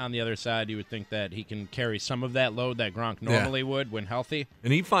Bennett on the other side. You would think that he can carry some of that load that Gronk normally would when healthy.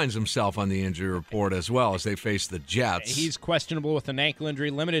 And he finds himself on the injury report as well as they face the Jets. He's questionable with an ankle injury,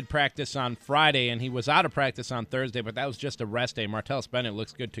 limited practice on Friday, and he was out of practice on Thursday, but that was just a rest day. Martellus Bennett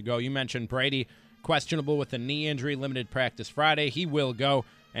looks good to go. You mentioned Brady, questionable with a knee injury, limited practice Friday. He will go,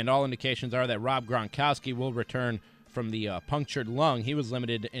 and all indications are that Rob Gronkowski will return from the punctured lung. He was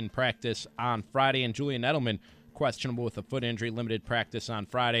limited in practice on Friday, and Julian Edelman, questionable with a foot injury, limited practice on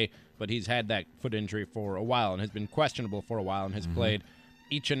Friday, but he's had that foot injury for a while and has been questionable for a while and has played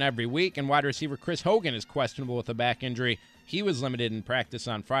each and every week. And wide receiver Chris Hogan is questionable with a back injury. He was limited in practice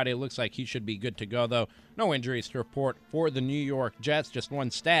on Friday. It looks like he should be good to go, though. No injuries to report for the New York Jets. Just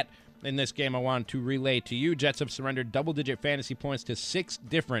one stat in this game I wanted to relay to you. Jets have surrendered double-digit fantasy points to 6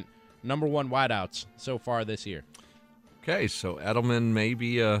 different number 1 wideouts so far this year. Okay, so Edelman may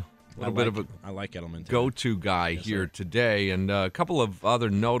be a little bit of a I like Edelman go-to guy here today. And a couple of other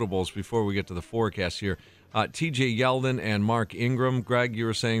notables before we get to the forecast here. T.J. Yeldon and Mark Ingram, Greg, you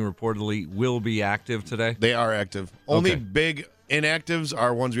were saying reportedly will be active today? They are active. Only big inactives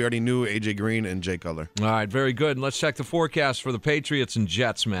are ones we already knew, A.J. Green and Jay Cutler. All right, very good. And let's check the forecast for the Patriots and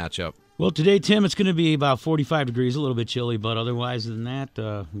Jets matchup. Well, today, Tim, it's going to be about 45 degrees, a little bit chilly, but otherwise than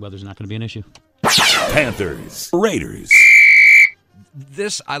that, weather's not going to be an issue. Panthers, Raiders.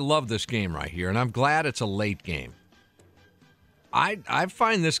 I love this game right here, and I'm glad it's a late game. I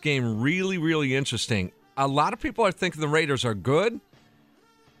find this game really, really interesting. A lot of people are thinking the Raiders are good,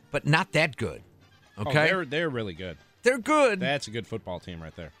 but not that good. Okay? Oh, they're really good. They're good. That's a good football team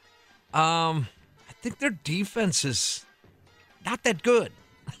right there. I think their defense is not that good.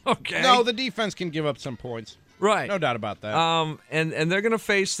 Okay. No, the defense can give up some points. Right. No doubt about that. And they're going to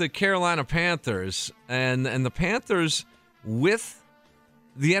face the Carolina Panthers, and the Panthers with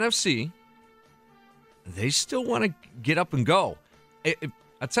the NFC, they still want to get up and go.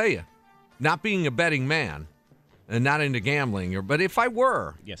 I tell you, not being a betting man and not into gambling, but if I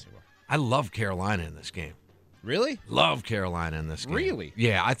were, yes, you were. I love Carolina in this game. Really? Love Carolina in this game. Really?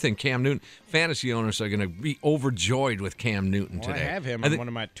 Yeah, I think Cam Newton. Fantasy owners are going to be overjoyed with Cam Newton today. I have him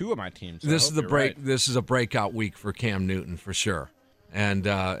on two of my teams. So this is the break. Right. This is a breakout week for Cam Newton for sure, and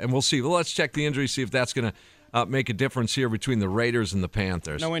we'll see. Well, let's check the injury, see if that's going to make a difference here between the Raiders and the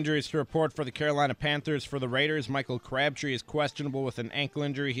Panthers. No injuries to report for the Carolina Panthers. For the Raiders, Michael Crabtree is questionable with an ankle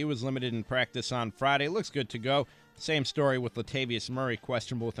injury. He was limited in practice on Friday. Looks good to go. Same story with Latavius Murray,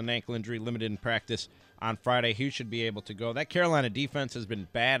 questionable with an ankle injury, limited in practice on Friday. He should be able to go. That Carolina defense has been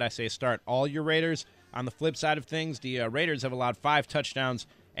bad. I say start all your Raiders. On the flip side of things, the Raiders have allowed 5 touchdowns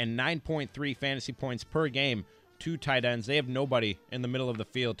and 9.3 fantasy points per game to tight ends. They have nobody in the middle of the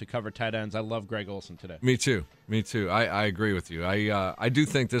field to cover tight ends. I love Greg Olsen today. Me too. I agree with you. I do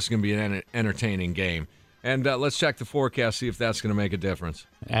think this is going to be an entertaining game. And let's check the forecast, see if that's going to make a difference.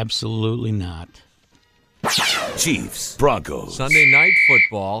 Absolutely not. Chiefs, Broncos. Sunday night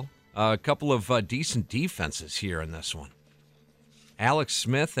football. A couple of decent defenses here in this one. Alex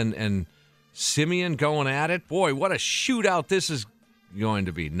Smith and Simeon going at it. Boy, what a shootout this is going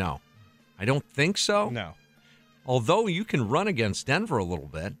to be. No, I don't think so. No. Although you can run against Denver a little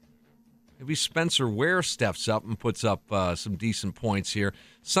bit. Maybe Spencer Ware steps up and puts up some decent points here.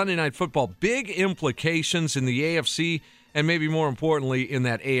 Sunday night football, big implications in the AFC and maybe more importantly in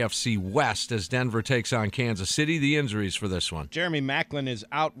that AFC West as Denver takes on Kansas City. The injuries for this one. Jeremy Maclin is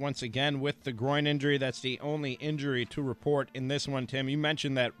out once again with the groin injury. That's the only injury to report in this one, Tim. You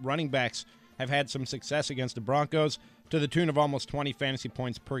mentioned that running backs have had some success against the Broncos to the tune of almost 20 fantasy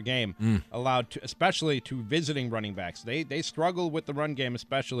points per game allowed, to, especially to visiting running backs. They struggle with the run game,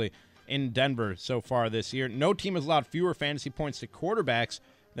 especially in Denver so far this year. No team has allowed fewer fantasy points to quarterbacks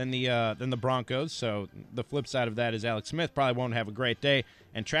than the Broncos. So the flip side of that is Alex Smith probably won't have a great day.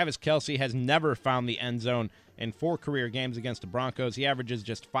 And Travis Kelce has never found the end zone in 4 career games against the Broncos. He averages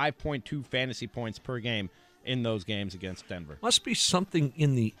just 5.2 fantasy points per game in those games against Denver. Must be something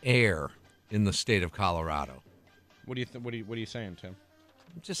in the air in the state of Colorado. What are you saying, Tim?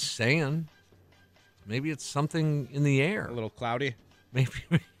 I'm just saying. Maybe it's something in the air. A little cloudy? Maybe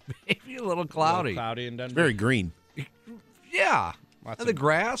a little cloudy. A little cloudy in Denver. It's very green. Yeah. Lots and the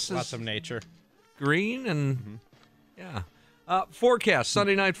grass is lots of nature. Green and yeah. Forecast,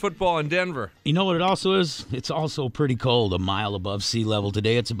 Sunday Night Football in Denver. You know what it also is? It's also pretty cold, a mile above sea level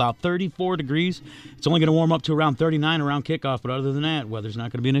today. It's about 34 degrees. It's only going to warm up to around 39 around kickoff, but other than that, weather's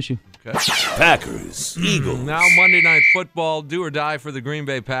not going to be an issue. Okay. Packers, Eagles. Now Monday Night Football, do or die for the Green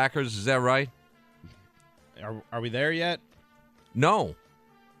Bay Packers. Is that right? Are we there yet? No.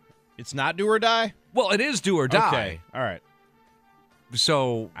 It's not do or die? Well, it is do or die. Okay, all right.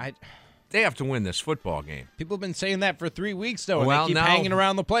 So they have to win this football game. People have been saying that for 3 weeks, though, and Well, they keep now- hanging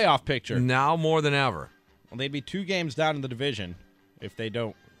around the playoff picture. Now more than ever. Well, they'd be 2 games down in the division if they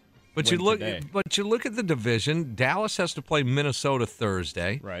don't But win you look today. but you look at the division. Dallas has to play Minnesota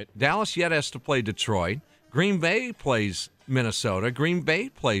Thursday. Right. Dallas yet has to play Detroit. Green Bay plays Minnesota. Green Bay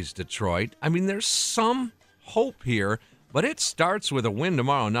plays Detroit. I mean, there's some hope here, but it starts with a win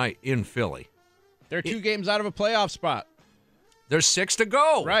tomorrow night in Philly. They're 2 games out of a playoff spot. There's 6 to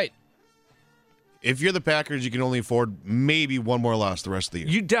go. Right. If you're the Packers, you can only afford maybe one more loss the rest of the year.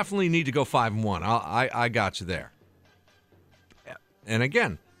 You definitely need to go 5-1. I got you there. And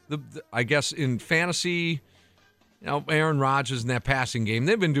again, I guess in fantasy, Aaron Rodgers and that passing game,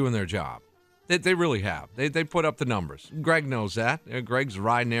 they've been doing their job. They really have. They put up the numbers. Greg knows that. Greg's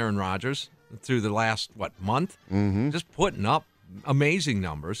riding Aaron Rodgers through the last, month? Mm-hmm. Just putting up amazing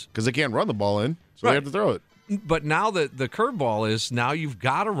numbers. Because they can't run the ball in, so Right. they have to throw it. But now the curveball is now you've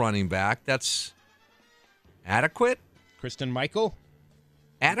got a running back that's adequate. Kristen Michael?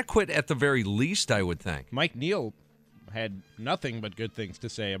 Adequate at the very least, I would think. Mike Neal had nothing but good things to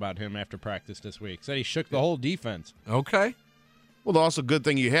say about him after practice this week. Said he shook the whole defense. Okay. Well, the also good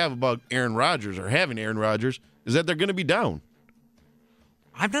thing you have about Aaron Rodgers or having Aaron Rodgers is that they're going to be down.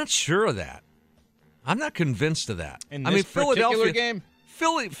 I'm not sure of that. I'm not convinced of that. In this particular game?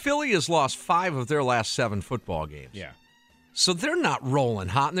 Philly has lost 5 of their last 7 football games. Yeah. So they're not rolling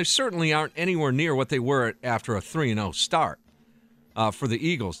hot, and they certainly aren't anywhere near what they were after a 3-0 start for the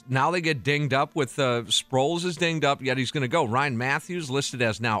Eagles. Now they get dinged up with Sproles is dinged up, yet he's going to go. Ryan Matthews listed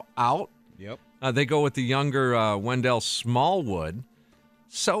as now out. Yep. They go with the younger Wendell Smallwood.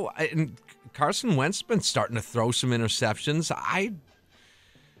 So and Carson Wentz has been starting to throw some interceptions.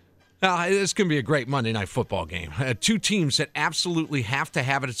 It's going to be a great Monday Night Football game. 2 teams that absolutely have to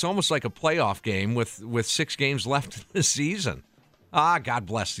have it. It's almost like a playoff game with 6 games left in the season. God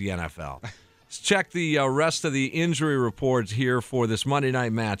bless the NFL. Let's check the rest of the injury reports here for this Monday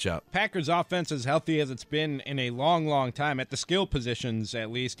night matchup. Packers offense as healthy as it's been in a long, long time, at the skill positions at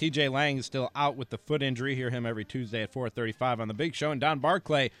least. TJ Lang is still out with the foot injury. Hear him every Tuesday at 4:35 on The Big Show. And Don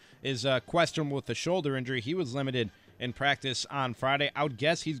Barclay is questionable with the shoulder injury. He was limited in practice on Friday. I would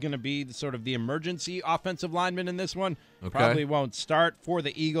guess he's going to be the emergency offensive lineman in this one. Okay. Probably won't start. For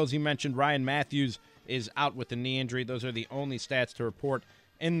the Eagles, you mentioned Ryan Matthews is out with the knee injury. Those are the only stats to report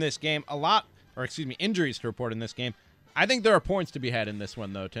in this game. Injuries to report in this game. I think there are points to be had in this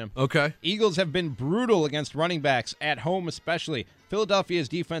one, though, Tim. Okay. Eagles have been brutal against running backs at home, especially. Philadelphia's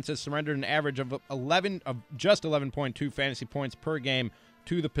defense has surrendered an average of just 11.2 fantasy points per game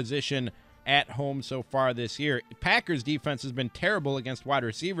to the position at home so far this year. Packers defense has been terrible against wide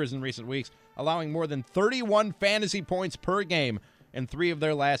receivers in recent weeks, allowing more than 31 fantasy points per game in 3 of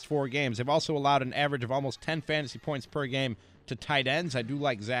their last 4 games. They've also allowed an average of almost 10 fantasy points per game to tight ends. I do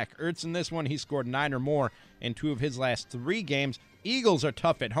like Zach Ertz in this one. He scored 9 or more in 2 of his last 3 games. Eagles are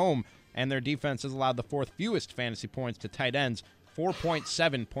tough at home, and their defense has allowed the 4th fewest fantasy points to tight ends,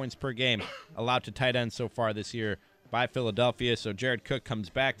 4.7 points per game allowed to tight ends so far this year by Philadelphia. So Jared Cook comes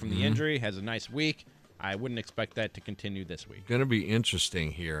back from the injury, has a nice week. I wouldn't expect that to continue this week. Going to be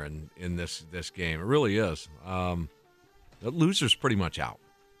interesting here in this game. It really is. The loser's pretty much out.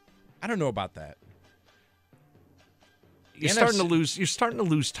 I don't know about that. You're starting to lose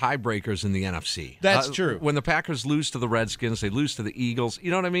tiebreakers in the NFC. That's true. When the Packers lose to the Redskins, they lose to the Eagles. You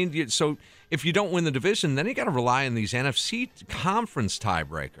know what I mean? So if you don't win the division, then you got to rely on these NFC conference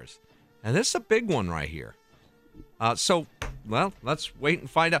tiebreakers. And this is a big one right here. Let's wait and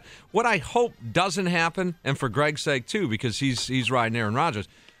find out. What I hope doesn't happen, and for Greg's sake too, because he's riding Aaron Rodgers,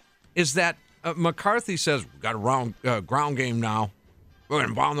 is that McCarthy says, we've got a ground game now. We're going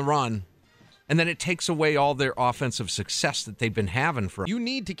to bomb the run. And then it takes away all their offensive success that they've been having for. You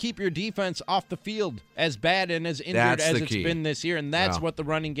need to keep your defense off the field as bad and as injured as it's been this year, and that's what the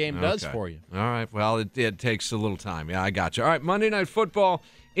running game does for you. All right. Well, it takes a little time. Yeah, I got you. All right, Monday Night Football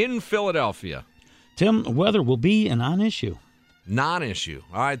in Philadelphia. Tim, weather will be a non-issue. Non-issue.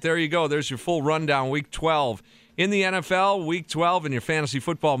 All right, there you go. There's your full rundown. Week 12 in the NFL, Week 12 in your fantasy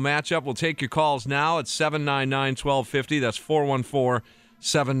football matchup. We'll take your calls now at 799-1250. That's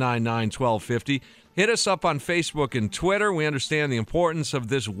 414-799-1250. Hit us up on Facebook and Twitter. We understand the importance of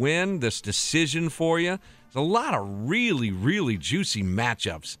this win, this decision for you. There's a lot of really, really juicy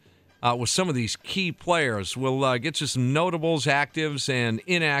matchups with some of these key players. We'll get you some notables, actives, and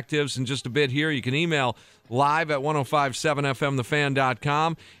inactives in just a bit here. You can email live at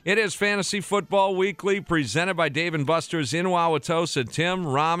 1057fmthefan.com. It is Fantasy Football Weekly, presented by Dave & Buster's in Wauwatosa. Tim,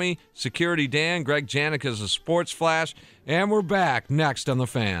 Ramie, Security Dan, Greg Janik is a Sports Flash, and we're back next on The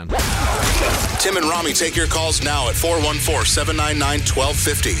Fan. Tim and Ramie take your calls now at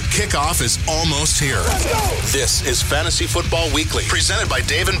 414-799-1250. Kickoff is almost here. This is Fantasy Football Weekly, presented by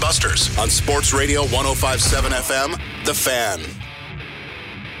Dave & Buster's on Sports Radio 1057 FM, The Fan.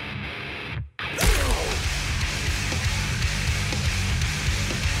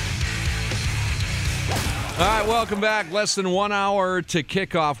 All right, welcome back. Less than 1 hour to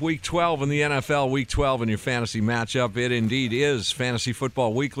kick off Week 12 in the NFL, Week 12 in your fantasy matchup. It indeed is Fantasy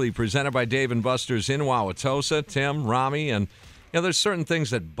Football Weekly, presented by Dave & Buster's in Wauwatosa. Tim, Ramie, and there's certain things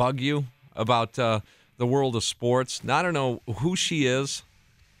that bug you about the world of sports. Now, I don't know who she is,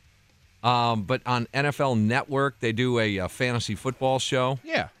 but on NFL Network, they do a fantasy football show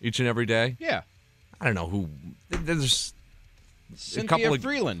each and every day. Yeah. I don't know who. There's Cynthia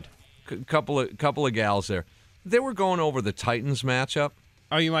Freeland. Couple of gals there. They were going over the Titans matchup.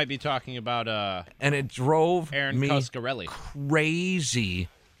 Oh, you might be talking about and it drove Aaron me Coscarelli crazy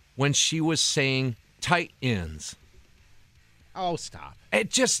when she was saying Titans. Oh, stop. It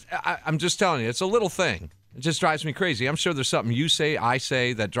just I'm just telling you, it's a little thing. It just drives me crazy. I'm sure there's something you say, I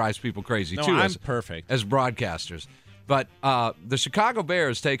say that drives people crazy too. I'm perfect as broadcasters. But the Chicago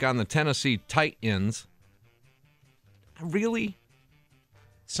Bears take on the Tennessee Titans. Really?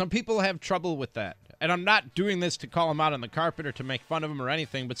 Some people have trouble with that. And I'm not doing this to call them out on the carpet or to make fun of them or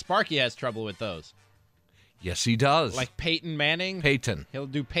anything, but Sparky has trouble with those. Yes, he does. Like Peyton Manning? Peyton. He'll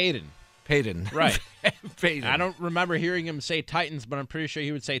do Peyton. Peyton. Right. Peyton. I don't remember hearing him say Titans, but I'm pretty sure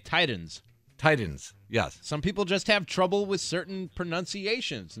he would say Titans. Titans, yes. Some people just have trouble with certain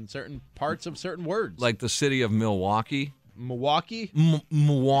pronunciations and certain parts of certain words. Like the city of Milwaukee. Milwaukee?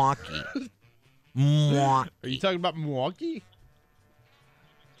 Milwaukee. Milwaukee. Are you talking about Milwaukee?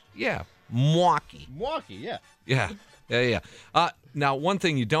 Yeah, Milwaukee. Milwaukee, yeah. Yeah. Now, one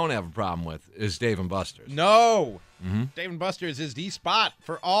thing you don't have a problem with is Dave & Buster's. No. Mm-hmm. Dave & Buster's is the spot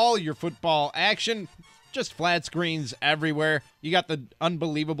for all your football action. Just flat screens everywhere. You got the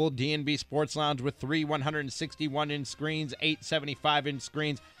unbelievable D&B Sports Lounge with 3 161-inch screens, 8 75-inch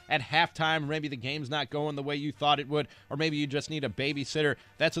screens. At halftime, maybe the game's not going the way you thought it would, or maybe you just need a babysitter.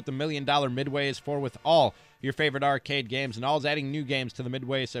 That's what the $1 Million Midway is for, with all your favorite arcade games, and all's adding new games to the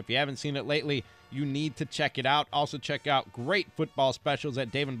Midway, so if you haven't seen it lately, you need to check it out. Also check out great football specials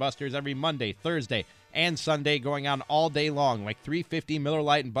at Dave & Buster's every Monday, Thursday, and Sunday, going on all day long, like $3.50 Miller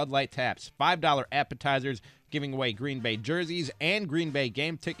Lite and Bud Light taps, $5 appetizers, giving away Green Bay jerseys and Green Bay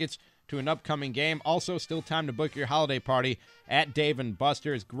game tickets to an upcoming game. Also, still time to book your holiday party at Dave &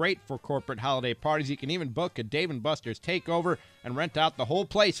 Buster's. Great for corporate holiday parties. You can even book a Dave & Buster's takeover and rent out the whole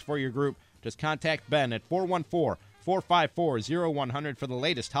place for your group. Just contact Ben at 414-454-0100 for the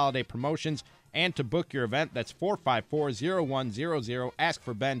latest holiday promotions. And to book your event, that's 454-0100. Ask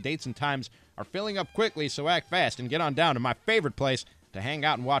for Ben. Dates and times are filling up quickly, so act fast and get on down to my favorite place to hang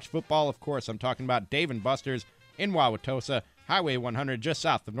out and watch football. Of course, I'm talking about Dave & Buster's in Wauwatosa, Highway 100, just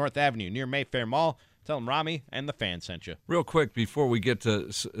south of North Avenue, near Mayfair Mall. Tell them Ramie and the Fan sent you. Real quick, before we get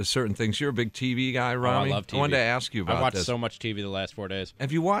to certain things, you're a big TV guy, Ramie. Oh, I love TV. I wanted to ask you about this. I watched so much TV the last 4 days.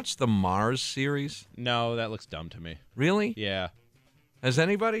 Have you watched the Mars series? No, that looks dumb to me. Really? Yeah. Has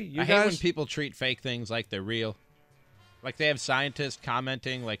anybody? I hate when people treat fake things like they're real. Like they have scientists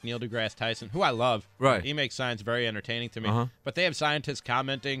commenting, like Neil deGrasse Tyson, who I love. Right. He makes science very entertaining to me. Uh-huh. But they have scientists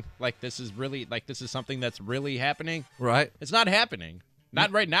commenting like this is something that's really happening. Right. It's not happening.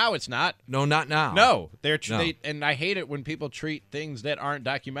 Not right now, it's not. No, not now. No. And I hate it when people treat things that aren't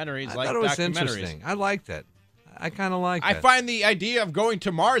documentaries like documentaries. I thought it was interesting. I liked it. I kind of like it. I find the idea of going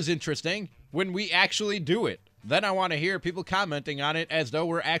to Mars interesting when we actually do it. Then I want to hear people commenting on it as though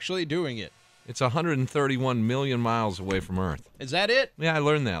we're actually doing it. It's 131 million miles away from Earth. Is that it? Yeah, I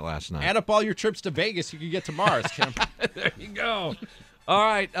learned that last night. Add up all your trips to Vegas, you can get to Mars, Tim. There you go. All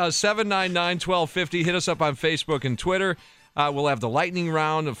right, 799-1250. Hit us up on Facebook and Twitter. We'll have the lightning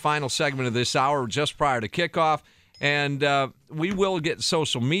round, the final segment of this hour just prior to kickoff. And we will get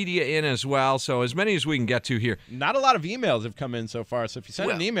social media in as well, so as many as we can get to here. Not a lot of emails have come in so far, so if you send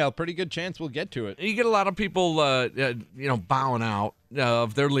an email, pretty good chance we'll get to it. You get a lot of people, bowing out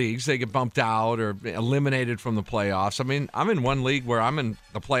of their leagues. They get bumped out or eliminated from the playoffs. I mean, I'm in one league where I'm in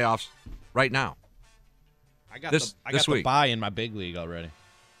the playoffs right now. I got the bye in my big league already.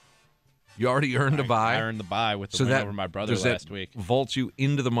 You already earned a bye? I earned the bye with the win over my brother last week. Vault you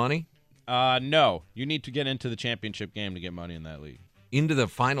into the money? No. You need to get into the championship game to get money in that league. Into the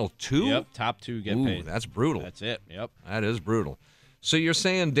final two? Yep, top two get paid. That's brutal. That's it, yep. That is brutal. So you're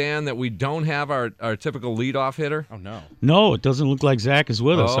saying, Dan, that we don't have our typical leadoff hitter? Oh, no. No, it doesn't look like Zach is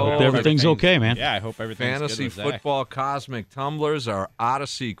with us. I hope everything's okay, man. Yeah, I hope everything's Fantasy good with football cosmic tumblers are out of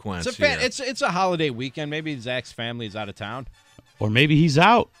sequence It's a holiday weekend. Maybe Zach's family is out of town. Or maybe he's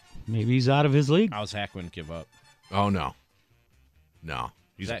out. Maybe he's out of his league. Oh, Zach wouldn't give up. Oh, no. No.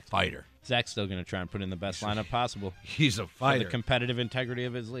 He's a fighter. Zach's still going to try and put in the best lineup possible. He's a fighter. For the competitive integrity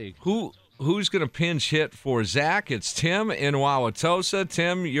of his league. Who's going to pinch hit for Zach? It's Tim in Wauwatosa.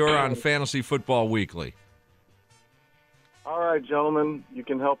 Tim, you're on Fantasy Football Weekly. All right, gentlemen, you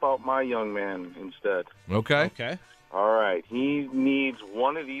can help out my young man instead. Okay. All right, he needs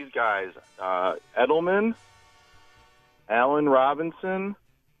one of these guys, Edelman, Allen Robinson,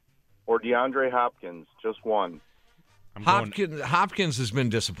 or DeAndre Hopkins. Just one. Hopkins has been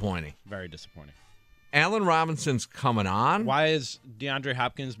disappointing. Very disappointing. Allen Robinson's coming on. Why has DeAndre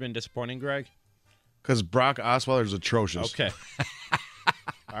Hopkins been disappointing, Greg? Because Brock Osweiler's atrocious. Okay.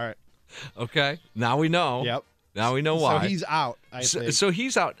 All right. Okay. Now we know. Yep. Now we know why. So he's out, I think. So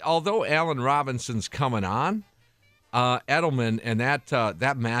he's out. Although Allen Robinson's coming on, Edelman and that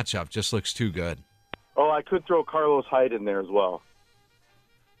matchup just looks too good. Oh, I could throw Carlos Hyde in there as well.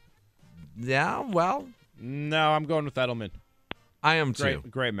 Yeah, well. No, I'm going with Edelman. I am too.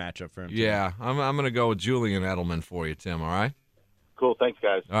 Great matchup for him. Yeah, I'm going to go with Julian Edelman for you, Tim, all right? Cool, thanks,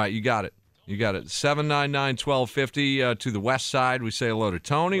 guys. All right, you got it. 799-1250 to the west side. We say hello to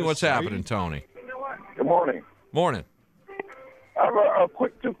Tony. What's happening, Tony? Good morning. Morning. I have a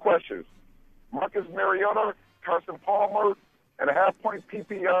quick two questions. Marcus Mariota, Carson Palmer, and a half-point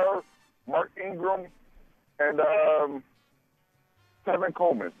PPR, Mark Ingram, and Tevin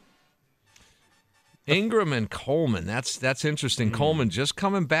Coleman. Ingram and Coleman. That's interesting. Coleman just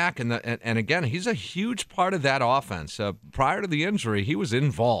coming back, and again, he's a huge part of that offense. Prior to the injury, he was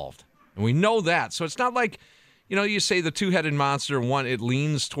involved, and we know that. So it's not like, you say the two-headed monster. It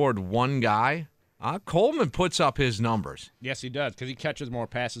leans toward one guy. Coleman puts up his numbers. Yes, he does, because he catches more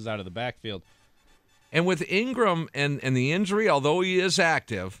passes out of the backfield. And with Ingram and the injury, although he is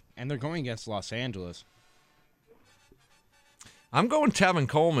active, and they're going against Los Angeles. I'm going Tevin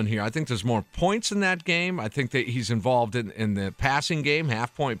Coleman here. I think there's more points in that game. I think that he's involved in the passing game,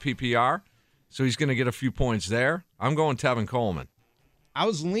 half-point PPR, so he's going to get a few points there. I'm going Tevin Coleman. I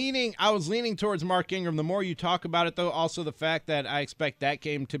was leaning towards Mark Ingram. The more you talk about it, though, also the fact that I expect that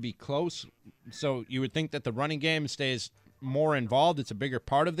game to be close. So you would think that the running game stays more involved. It's a bigger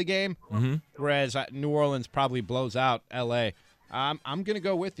part of the game, whereas New Orleans probably blows out L.A. I'm going to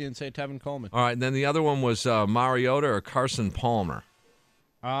go with you and say Tevin Coleman. All right, and then the other one was Mariota or Carson Palmer.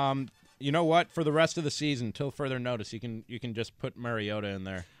 You know what? For the rest of the season, until further notice, you can just put Mariota in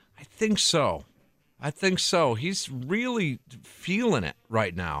there. I think so. He's really feeling it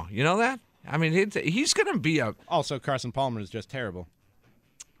right now. You know that? I mean, he's going to be a... Also, Carson Palmer is just terrible.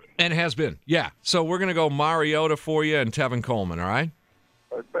 And has been, yeah. So we're going to go Mariota for you and Tevin Coleman, all right?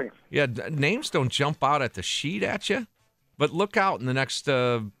 Thanks. Yeah, names don't jump out at the sheet at you. But look out in the next,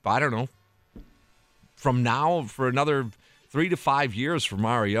 from now for another 3 to 5 years for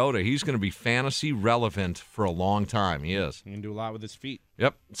Mariota. He's going to be fantasy relevant for a long time. He is. He can do a lot with his feet.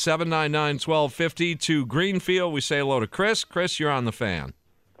 Yep. 799-1250 to Greenfield. We say hello to Chris. Chris, you're on the Fan.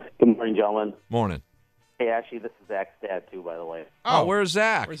 Good morning, gentlemen. Morning. Hey, actually, this is Zach's dad, too, by the way. Oh, where's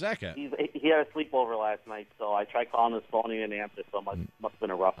Zach? Where's Zach at? He had a sleepover last night, so I tried calling his phone. He didn't answer, so it must have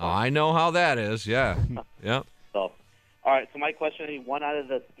been a rough one. I know how that is, yeah. Yep. So, all right, so my question is, one out of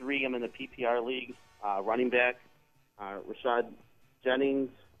the three, I'm in the PPR league, running back, Rashad Jennings,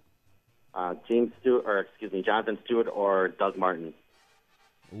 Jonathan Stewart, or Doug Martin.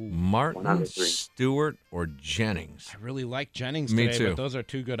 Martin, Stewart, or Jennings? I really like Jennings Me today, too. but those are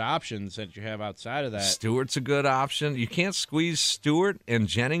two good options that you have outside of that. Stewart's a good option. You can't squeeze Stewart and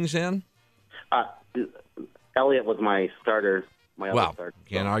Jennings in? Elliott was my starter. Well,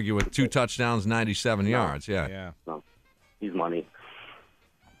 can't argue with 2 touchdowns, 97 yards. Yeah. No, he's money.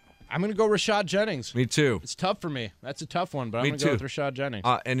 I'm going to go Rashad Jennings. Me too. It's tough for me. That's a tough one, but I'm Me going to go with too. Rashad Jennings.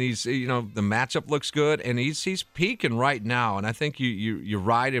 And he's, the matchup looks good, and he's peaking right now, and I think you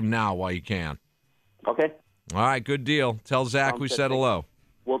ride him now while you can. Okay. All right, good deal. Tell Zach we said hello.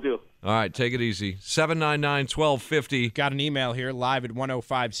 Will do. All right, take it easy. 799-1250. Got an email here, live at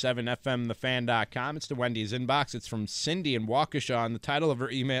 1057fmthefan.com. It's to Wendy's inbox. It's from Cindy in Waukesha, and the title of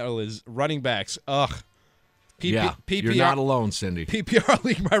her email is Running Backs. Ugh. PPR, you're not alone, Cindy. PPR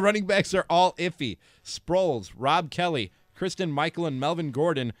league, my running backs are all iffy. Sproles, Rob Kelly, Kristen, Michael, and Melvin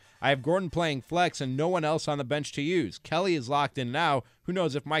Gordon. I have Gordon playing flex and no one else on the bench to use. Kelly is locked in now. Who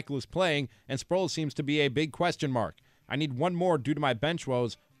knows if Michael is playing? And Sproles seems to be a big question mark. I need one more due to my bench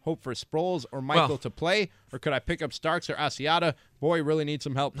woes. Hope for Sproles or Michael to play, or could I pick up Starks or Asiata? Boy, really need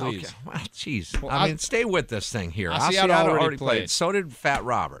some help, please. Okay. Well, jeez. I mean, stay with this thing here. Asiata already played. So did Fat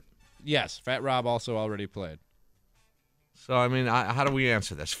Robert. Yes, Fat Rob also already played. So, I mean, how do we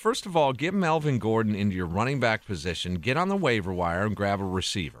answer this? First of all, get Melvin Gordon into your running back position, get on the waiver wire, and grab a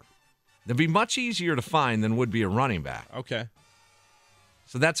receiver. That'd be much easier to find than would be a running back. Okay.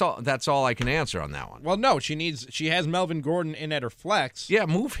 So that's all I can answer on that one. Well, no, she has Melvin Gordon in at her flex. Yeah,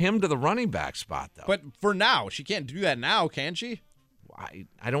 move him to the running back spot, though. But for now, she can't do that now, can she?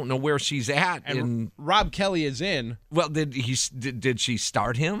 I don't know where she's at. And Rob Kelly is in. Well, did she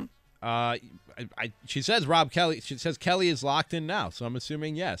start him? She says Rob Kelly. She says Kelly is locked in now, so I'm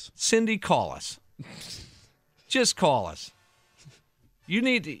assuming yes. Cindy, call us. Just call us. You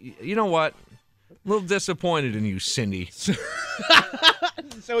know what? A little disappointed in you, Cindy. So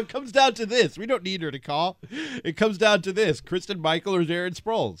it comes down to this. We don't need her to call. It comes down to this. Kristen Michael or Aaron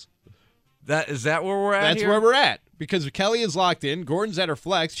Sproles. Is that where we're at? That's where we're at. Because Kelly is locked in. Gordon's at her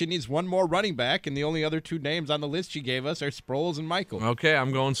flex. She needs one more running back, and the only other two names on the list she gave us are Sproles and Michael. Okay,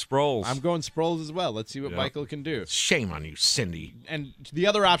 I'm going Sproles. I'm going Sproles as well. Let's see what Michael can do. Shame on you, Cindy. And the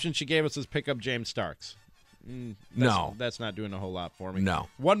other option she gave us is pick up James Starks. No. That's not doing a whole lot for me. No.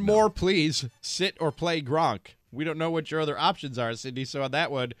 One more, please. Sit or play Gronk. We don't know what your other options are, Cindy, so on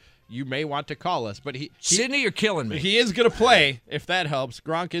that one, you may want to call us. But Cindy, you're killing me. He is going to play, if that helps.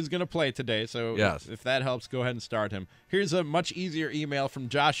 Gronk is going to play today, so yes. if that helps, go ahead and start him. Here's a much easier email from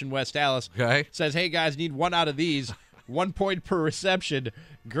Josh in West Allis. Okay. Says, hey, guys, need one out of these. 1 point per reception.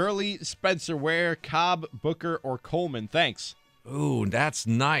 Gurley, Spencer Ware, Cobb, Booker, or Coleman. Thanks. Ooh, that's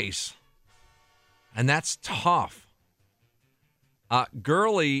nice. And that's tough.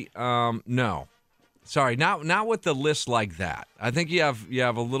 Gurley, no. Sorry, not with the list like that. I think you have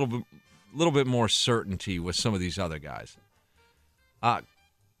a little bit more certainty with some of these other guys.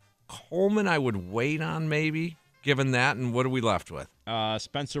 Coleman, I would wait on maybe, given that. And what are we left with?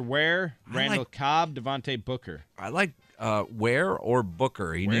 Spencer Ware, Randall Cobb, Devontae Booker. I like Ware or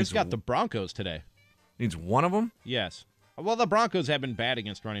Booker. Ware's got the Broncos today. Needs one of them? Yes. Well, the Broncos have been bad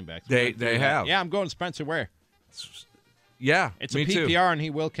against running backs. They have. Yeah, I'm going Spencer Ware. Yeah, it's me a PPR, too. And he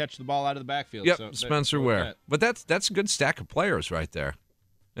will catch the ball out of the backfield. Yep, so Spencer Ware. But that's a good stack of players right there.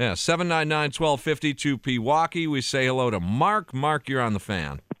 Yeah, 799-1250 to Pewaukee. We say hello to Mark. Mark, you're on the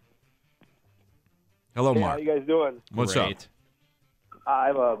fan. Hello, Mark. How you guys doing? What's up? I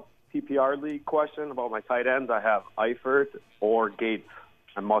have a PPR league question about my tight ends. I have Eifert or Gates.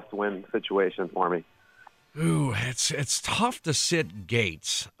 A must-win situation for me. Ooh, it's tough to sit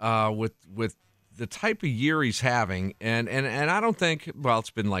Gates with the type of year he's having, and I don't think, well, it's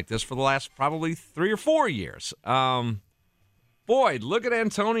been like this for the last probably 3 or 4 years. Boy, look at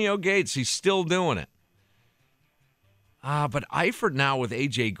Antonio Gates. He's still doing it. But Eifert now with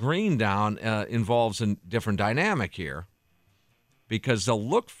A.J. Green down involves a different dynamic here because they'll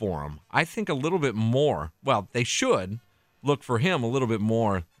look for him, I think, a little bit more. Well, they should look for him a little bit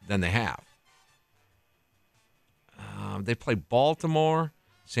more than they have. They play Baltimore.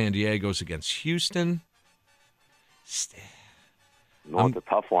 San Diego's against Houston. It's a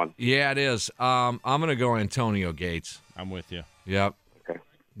tough one. Yeah, it is. I'm going to go Antonio Gates. I'm with you. Yep. Okay.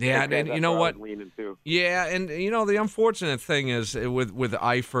 Yeah, and you know what? Too. Yeah, and you know the unfortunate thing is with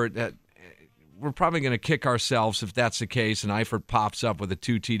Eifert that we're probably going to kick ourselves if that's the case, and Eifert pops up with a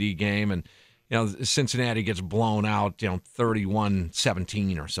 2 TD game, and Cincinnati gets blown out,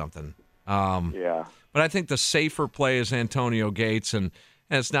 31-17 or something. Yeah. But I think the safer play is Antonio Gates, and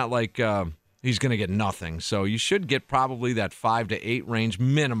it's not like he's going to get nothing. So you should get probably that 5 to 8 range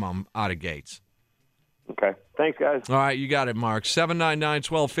minimum out of Gates. Okay. Thanks, guys. All right, you got it, Mark.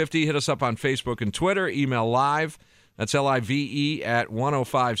 799-1250. Hit us up on Facebook and Twitter. Email live. That's LIVE at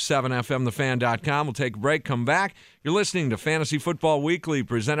 1057FMthefan.com. We'll take a break, come back. You're listening to Fantasy Football Weekly,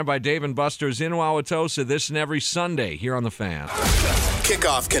 presented by Dave & Buster's in Wauwatosa this and every Sunday here on The Fan.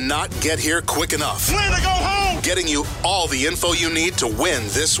 Kickoff cannot get here quick enough. Plan to go home. Getting you all the info you need to win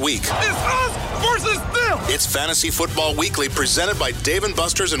this week. It's us versus them. It's Fantasy Football Weekly, presented by Dave &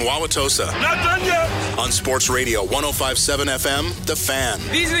 Buster's in Wauwatosa. Not done yet. On Sports Radio 1057 FM, The Fan.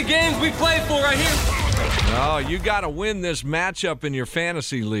 These are the games we play for right here. Oh, you got to win this matchup in your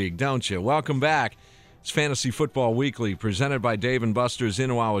fantasy league, don't you? Welcome back. It's Fantasy Football Weekly, presented by Dave & Buster's in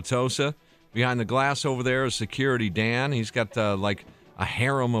Wauwatosa. Behind the glass over there is Security Dan. He's got like a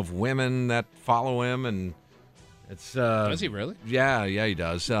harem of women that follow him, and It's Does he really? Yeah, he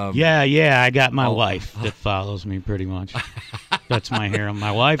does. Yeah, I got my wife that follows me pretty much. That's my harem,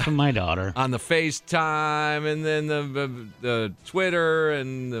 my wife and my daughter. On the FaceTime and then the Twitter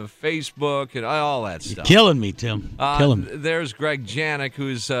and the Facebook and all that stuff. You're killing me, Tim. Killing me. There's Greg Janik,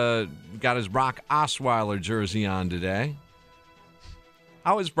 who's got his Brock Osweiler jersey on today.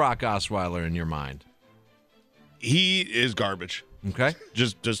 How is Brock Osweiler in your mind? He is garbage. Okay.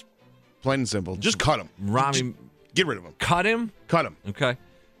 Just plain and simple. Just cut him. Ramie, get rid of him. Cut him? Cut him. Okay.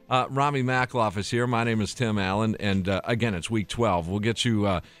 Ramie Makhlouf is here. My name is Tim Allen, and again, it's Week 12. We'll get you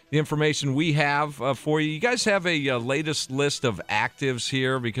the information we have for you. You guys have a latest list of actives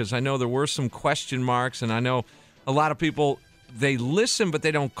here because I know there were some question marks, and I know a lot of people, they listen, but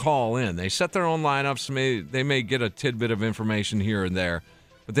they don't call in. They set their own lineups. They may get a tidbit of information here and there,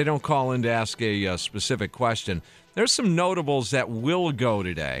 but they don't call in to ask a specific question. There's some notables that will go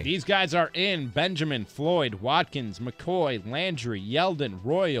today. These guys are in: Benjamin, Floyd, Watkins, McCoy, Landry, Yeldon,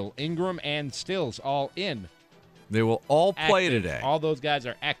 Royal, Ingram, and Stills, all in. They will all play Active. today. All those guys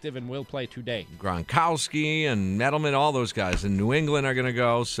are active and will play today. Gronkowski and Edelman, all those guys in New England are going to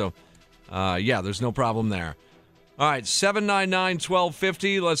go. So, there's no problem there. All right,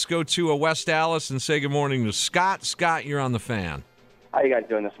 799-1250. Let's go to West Allis and say good morning to Scott. Scott, you're on the fan. How you guys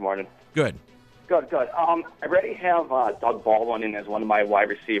doing this morning? Good. Good. I already have Doug Baldwin in as one of my wide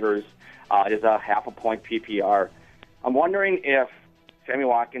receivers. It is a half a point PPR. I'm wondering if Sammy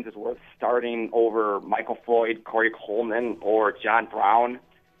Watkins is worth starting over Michael Floyd, Corey Coleman, or John Brown.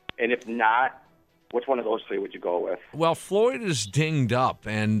 And if not, which one of those three would you go with? Well, Floyd is dinged up,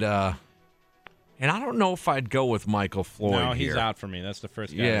 and I don't know if I'd go with Michael Floyd No, he's here. out for me. That's the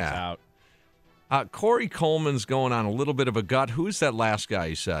first guy that's out. Corey Coleman's going on a little bit of a gut. Who's that last guy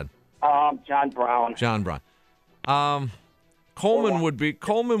you said? John Brown. John Brown. Coleman would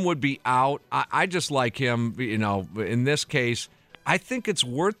be out. I just like him. In this case, I think it's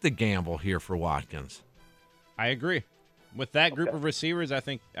worth the gamble here for Watkins. I agree. With that group of receivers, I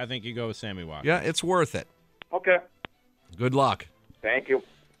think you go with Sammy Watkins. Yeah, it's worth it. Okay. Good luck. Thank you.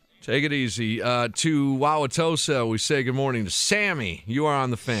 Take it easy. To Wauwatosa, we say good morning to Sammy. You are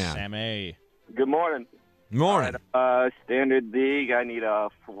on the fan. Sammy. Good morning. Morning. Standard league, I need a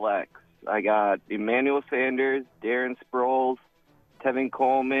flex. I got Emmanuel Sanders, Darren Sproles, Tevin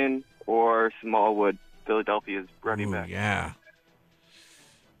Coleman, or Smallwood, Philadelphia's running back. Yeah.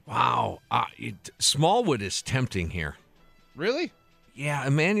 Wow. Smallwood is tempting here. Really? Yeah,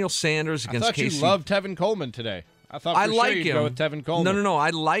 Emmanuel Sanders against I thought Casey. you loved Tevin Coleman today. I thought for like sure you'd him. go with Tevin Coleman. No.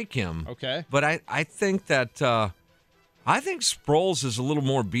 I like him. Okay. But I think that I think Sproles is a little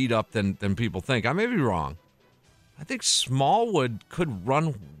more beat up than people think. I may be wrong. I think Smallwood could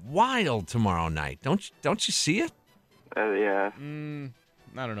run wild tomorrow night. Don't you see it? Yeah. I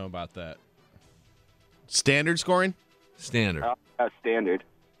don't know about that. Standard scoring? Standard. Standard.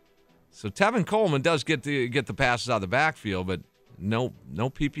 So Tevin Coleman does get the passes out of the backfield, but no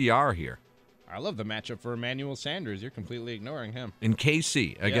PPR here. I love the matchup for Emmanuel Sanders. You're completely ignoring him. In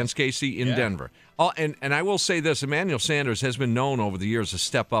KC, against KC in Denver. Oh, and I will say this, Emmanuel Sanders has been known over the years to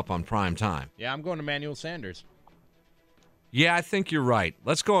step up on prime time. Yeah, I'm going to Emmanuel Sanders. Yeah, I think you're right.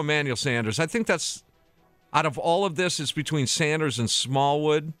 Let's go Emmanuel Sanders. I think that's, out of all of this, it's between Sanders and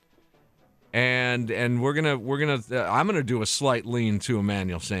Smallwood. And I'm gonna do a slight lean to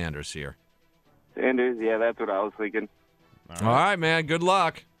Emmanuel Sanders here. Sanders, yeah, that's what I was thinking. All right, man. Good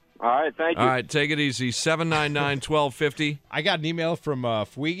luck. All right, thank you. All right, take it easy. 799-1250. I got an email from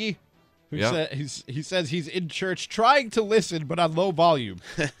Fuigi, he says he's in church trying to listen, but on low volume.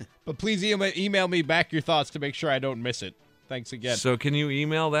 But please email me back your thoughts to make sure I don't miss it. Thanks again. So can you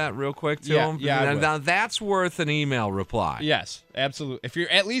email that real quick to him? Yeah, now that's worth an email reply. Yes, absolutely. If you're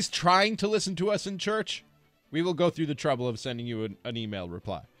at least trying to listen to us in church, we will go through the trouble of sending you an email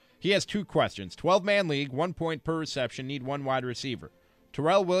reply. He has 2 questions. 12-man league, 1 point per reception, need 1 wide receiver.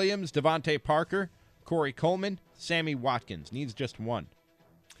 Terrell Williams, Devontae Parker, Corey Coleman, Sammy Watkins. Needs just 1.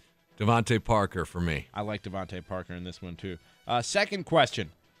 Devontae Parker for me. I like Devontae Parker in this one, too. Second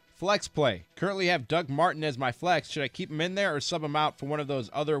question. Flex play. Currently have Doug Martin as my flex. Should I keep him in there or sub him out for one of those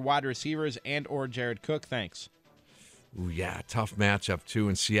other wide receivers and or Jared Cook? Thanks. Ooh, yeah, tough matchup, too.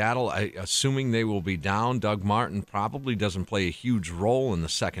 In Seattle, assuming they will be down, Doug Martin probably doesn't play a huge role in the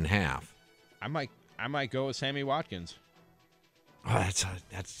second half. I might go with Sammy Watkins. Oh,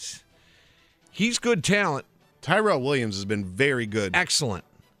 he's good talent. Tyrell Williams has been very good. Excellent.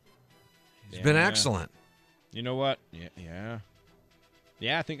 He's been excellent. You know what?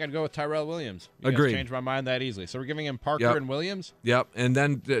 Yeah, I think I'd go with Tyrell Williams. You guys Agreed. changed my mind that easily. So we're giving him Parker and Williams? Yep, and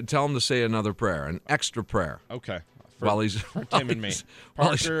then tell him to say another prayer, an extra prayer. Okay. for Tim and me.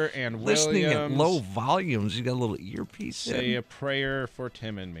 Parker and Williams. Listening at low volumes. You got a little earpiece Say in. a prayer for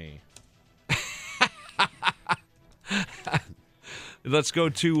Tim and me. Let's go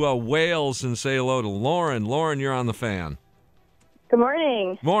to Wales and say hello to Lauren. Lauren, you're on the Fan. Good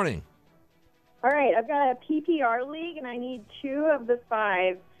morning. Morning. All right, I've got a PPR league, and I need 2 of the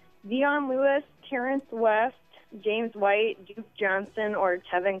 5. Dion Lewis, Terrence West, James White, Duke Johnson, or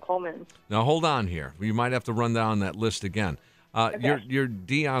Tevin Coleman. Now, hold on here. You might have to run down that list again. Okay. Your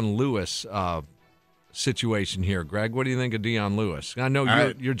Dion Lewis situation here, Greg. What do you think of Dion Lewis? I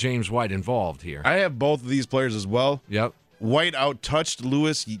know you're James White involved here. I have both of these players as well. Yep. White out-touched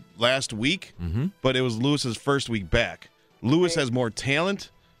Lewis last week, but it was Lewis's first week back. Lewis has more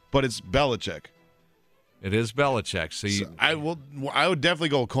talent, but it's Belichick. It is Belichick. So I would definitely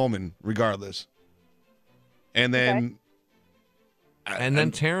go Coleman regardless. And then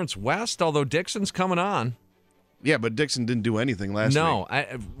Terrence West, although Dixon's coming on. Yeah, but Dixon didn't do anything last week.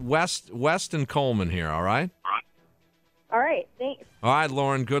 West and Coleman here, all right? All right, thanks. All right,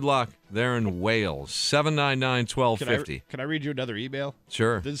 Lauren, good luck. They're in Wales. 799-1250. Can I read you another email?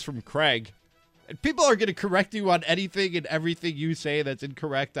 Sure. This is from Craig. And people are going to correct you on anything and everything you say that's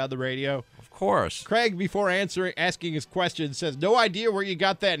incorrect on the radio. Of course. Craig, before asking his question, says, no idea where you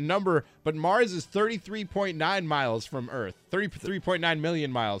got that number, but Mars is 33.9 miles from Earth. 33.9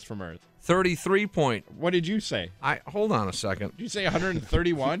 million miles from Earth. 33 point. What did you say? Hold on a second. Did you say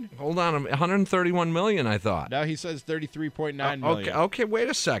 131? Hold on. 131 million, I thought. Now he says 33.9 million. Okay, wait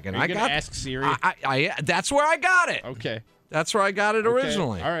a second. Are you going to ask Siri? That's where I got it. Okay. That's where I got it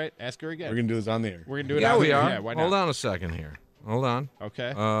originally. All right, ask her again. We're going to do this on the air. We're going to do it on the air. we are. Yeah, why not? Hold on a second here. Hold on.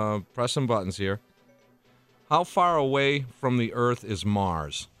 Okay. Press some buttons here. How far away from the Earth is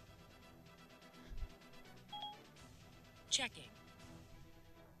Mars? Checking.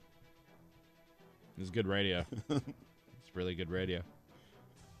 This is good radio. It's really good radio.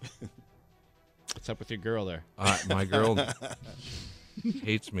 What's up with your girl there? My girl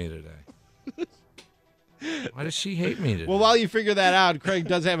hates me today. Why does she hate me today? Well, while you figure that out, Craig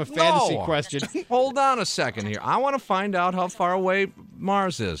does have a fantasy question. Hold on a second here. I want to find out how far away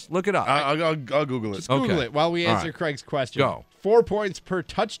Mars is. Look it up. I'll Google it. Just Google it while we answer Craig's question. Go. 4 points per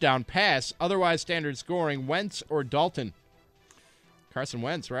touchdown pass, otherwise standard scoring, Wentz or Dalton? Carson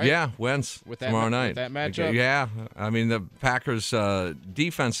Wentz, right? Yeah, Wentz tomorrow night. With that matchup? Yeah. I mean, the Packers'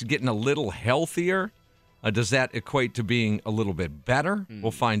 defense is getting a little healthier. Does that equate to being a little bit better?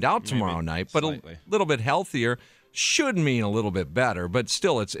 We'll find out tomorrow night. But slightly. a little bit healthier should mean a little bit better. But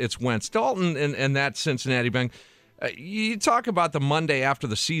still, it's Wentz. Dalton and that Cincinnati bang. You talk about the Monday after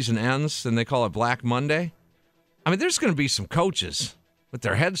the season ends, and they call it Black Monday. I mean, there's going to be some coaches with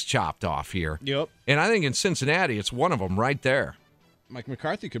their heads chopped off here. Yep. And I think in Cincinnati, it's one of them right there. Mike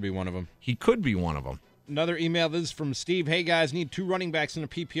McCarthy could be one of them. He could be one of them. Another email. This is from Steve. Hey, guys, need 2 running backs in a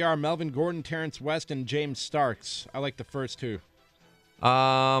PPR. Melvin Gordon, Terrence West, and James Starks. I like the first 2.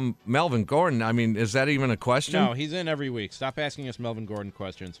 Melvin Gordon, I mean, is that even a question? No, he's in every week. Stop asking us Melvin Gordon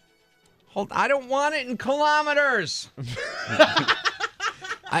questions. I don't want it in kilometers.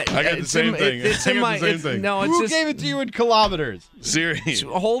 I got the same thing. It's in my same thing. No, it's Who just, gave it to you in kilometers? Siri.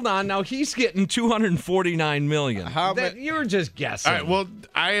 Hold on. Now he's getting 249 million. You were just guessing. All right, well,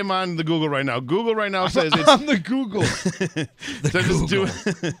 I am on the Google right now. Google right now says it's on the Google.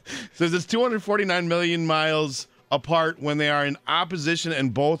 says it's 249 million miles apart when they are in opposition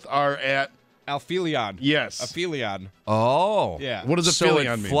and both are at Alphelion. Yes. Aphelion. Oh. Yeah. What does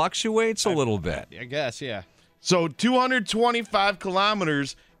aphelion mean? Fluctuates a little bit. I guess, yeah. So 225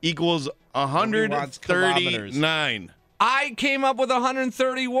 kilometers equals 139. I came up with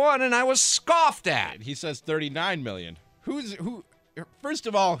 131 and I was scoffed at. He says 39 million. Who? First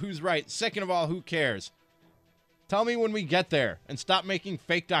of all, who's right? Second of all, who cares? Tell me when we get there and stop making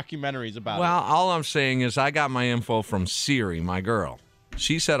fake documentaries about it. Well, all I'm saying is I got my info from Siri, my girl.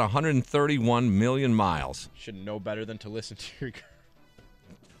 She said 131 million miles. Should know better than to listen to your girl.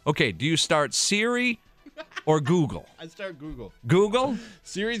 Okay, do you start Siri or Google? I start Google. Google?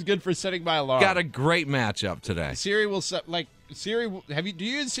 Siri's good for setting my alarm. Got a great matchup today. Siri will set, do you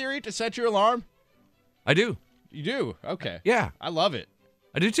use Siri to set your alarm? I do. You do? Okay. Yeah. I love it.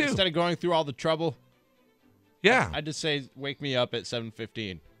 I do too. Instead of going through all the trouble. Yeah. I just say wake me up at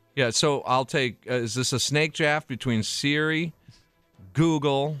 7:15. Yeah, so I'll take is this a snake draft between Siri,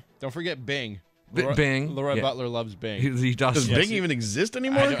 Google? Don't forget Bing. Bing. Leroy Yeah. Butler loves Bing. He does. Does Bing even exist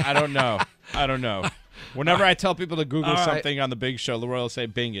anymore? I don't know. I don't know. Whenever I tell people to Google All right. something on the Big Show, Leroy will say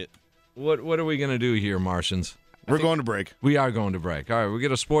Bing it. What are we going to do here, Martians? We're going to break. We are going to break. All right, we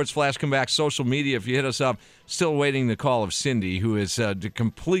get a sports flash. Come back. Social media. If you hit us up, still waiting the call of Cindy, who is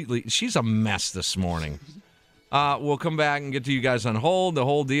completely. She's a mess this morning. We'll come back and get to you guys on hold, the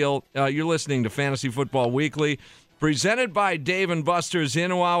whole deal. You're listening to Fantasy Football Weekly, presented by Dave & Buster's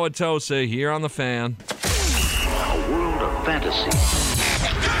in Wauwatosa, here on The Fan. A world of fantasy.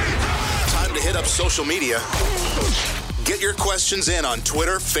 Time to hit up social media. Get your questions in on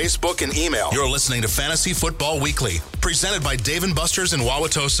Twitter, Facebook, and email. You're listening to Fantasy Football Weekly, presented by Dave & Buster's in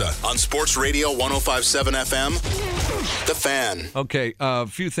Wauwatosa on Sports Radio 105.7 FM, The Fan. Okay, a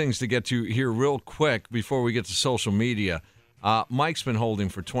few things to get to here real quick before we get to social media. Mike's been holding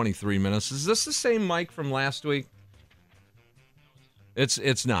for 23 minutes. Is this the same Mike from last week?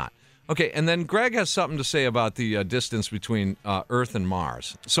 It's not. Okay, and then Greg has something to say about the distance between Earth and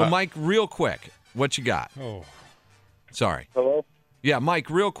Mars. So, Mike, real quick, what you got? Oh. Sorry. Hello? Yeah, Mike,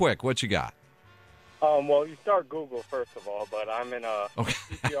 real quick, what you got? Well, you start Google, first of all, but I'm in a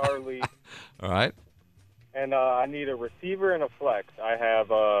PPR league. All right. And I need a receiver and a flex. I have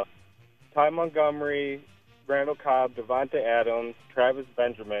Ty Montgomery, Randall Cobb, Devontae Adams, Travis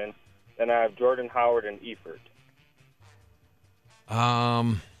Benjamin. Then I have Jordan Howard and Eifert.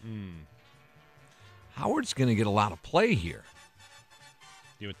 Howard's going to get a lot of play here.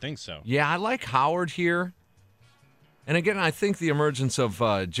 You would think so. Yeah, I like Howard here. And again, I think the emergence of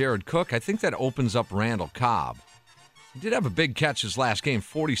Jared Cook, I think that opens up Randall Cobb. He did have a big catch his last game,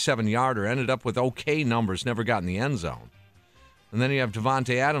 47-yarder, ended up with okay numbers, never got in the end zone. And then you have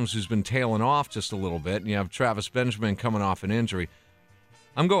Devontae Adams, who's been tailing off just a little bit, and you have Travis Benjamin coming off an injury.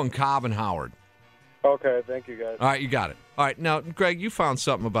 I'm going Cobb and Howard. Okay, thank you, guys. All right, you got it. All right, now, Greg, you found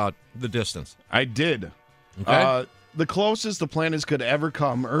something about the distance. I did. Okay. The closest the planets could ever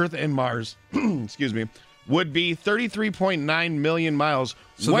come, Earth and Mars, excuse me, would be 33.9 million miles.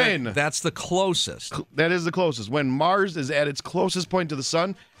 So that's the closest. That is the closest. When Mars is at its closest point to the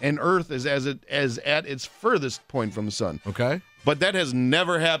sun, and Earth is at its furthest point from the sun. Okay. But that has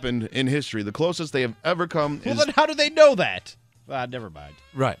never happened in history. The closest they have ever come Well, is then how do they know that? Never mind.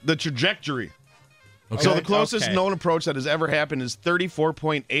 Right. the trajectory. Okay. So the closest Okay. known approach that has ever happened is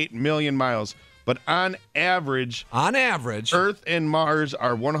 34.8 million miles. But on average, Earth and Mars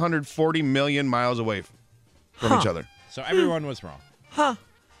are 140 million miles away from each other. So everyone was wrong. Huh.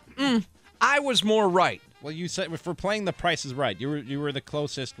 I was more right. Well, you said if we're playing the Price is Right, you were the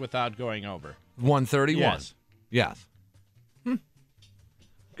closest without going over. 131. Yes. Yes.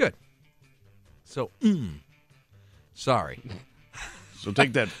 Good. So, sorry. So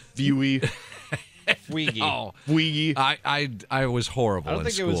take that, Fewey. Fweegy. Oh, Fweegy. I was horrible in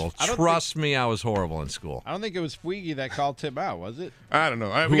school. Trust me, I was horrible in school. I don't think it was Fweegy that called Tim out, was it? I don't know.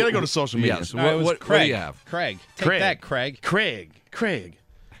 All right, we got to go to social media. Yes. No, it was What Craig. do you have? Craig. Take that, Craig. Craig.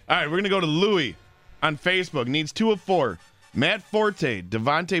 All right, we're going to go to Louie on Facebook. Needs 2 of 4. Matt Forte,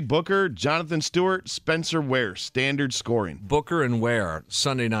 Devontae Booker, Jonathan Stewart, Spencer Ware. Standard scoring. Booker and Ware,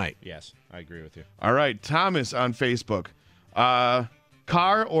 Sunday night. Yes, I agree with you. All right, Thomas on Facebook.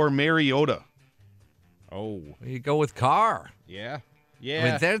 Carr or Mariota? Oh. You go with Carr. Yeah.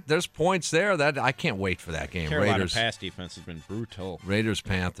 I mean, there's points there that I can't wait for that game. Carolina Raiders pass defense has been brutal. Raiders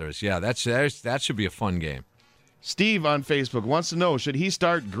Panthers. Yeah, that should be a fun game. Steve on Facebook wants to know, should he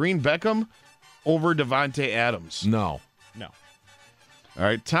start Green Beckham over Devontae Adams? No. All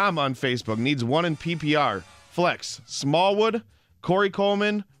right, Tom on Facebook needs 1 in PPR. Flex, Smallwood, Corey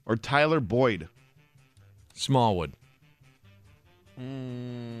Coleman, or Tyler Boyd? Smallwood.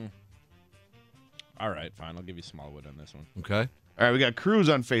 All right, fine. I'll give you Smallwood on this one. Okay. All right, we got Cruz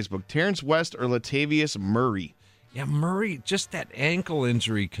on Facebook. Terrence West or Latavius Murray? Yeah, Murray, just that ankle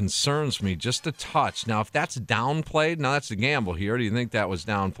injury concerns me just a touch. Now, if that's downplayed, now that's a gamble here. Do you think that was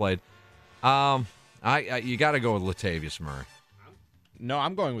downplayed? You got to go with Latavius Murray. No,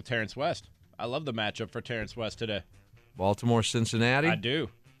 I'm going with Terrence West. I love the matchup for Terrence West today. Baltimore, Cincinnati? I do.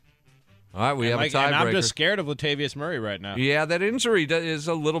 All right, we have a tiebreaker. And I'm just scared of Latavius Murray right now. Yeah, that injury is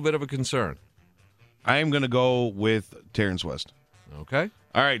a little bit of a concern. I am going to go with Terrence West. Okay.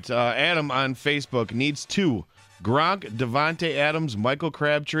 All right, Adam on Facebook needs 2. Gronk, Devontae Adams, Michael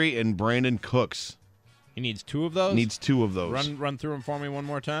Crabtree, and Brandon Cooks. He needs 2 of those? Needs 2 of those. Run through them for me one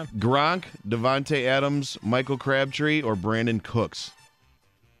more time. Gronk, Devontae Adams, Michael Crabtree, or Brandon Cooks?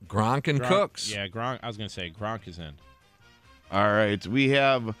 Gronk and Cooks. Yeah, Gronk. I was going to say Gronk is in. All right, we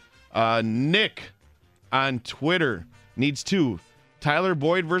have Nick on Twitter needs 2. Tyler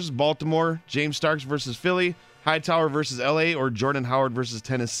Boyd versus Baltimore, James Starks versus Philly, Hightower versus L.A., or Jordan Howard versus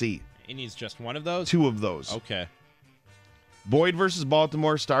Tennessee. He needs just one of those? 2 of those. Okay. Boyd versus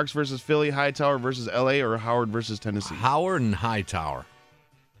Baltimore, Starks versus Philly, Hightower versus L.A., or Howard versus Tennessee. Howard and Hightower.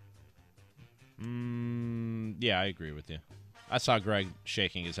 Yeah, I agree with you. I saw Greg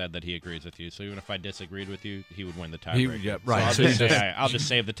shaking his head that he agrees with you. So even if I disagreed with you, he would win the tiebreaker. Yeah, right. So I'll just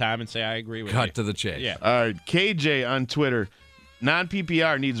save the time and say I agree with you. Cut to the chase. Yeah. All right, KJ on Twitter.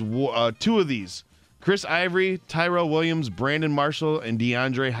 Non-PPR needs 2 of these. Chris Ivory, Tyrell Williams, Brandon Marshall, and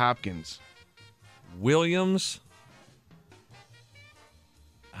DeAndre Hopkins. Williams.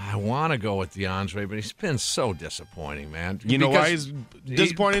 I want to go with DeAndre, but he's been so disappointing, man. You know why he's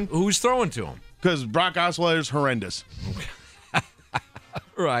disappointing? Who's throwing to him? Because Brock Osweiler is horrendous.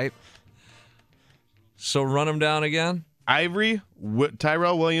 Right. So run him down again? Ivory,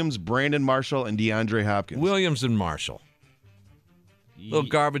 Tyrell Williams, Brandon Marshall, and DeAndre Hopkins. Williams and Marshall. Little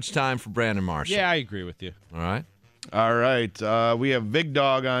garbage time for Brandon Marshall. Yeah, I agree with you. All right. All right. We have Big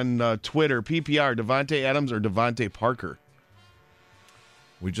Dog on Twitter. PPR, Devontae Adams or Devontae Parker?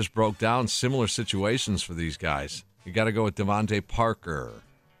 We just broke down similar situations for these guys. You got to go with Devontae Parker.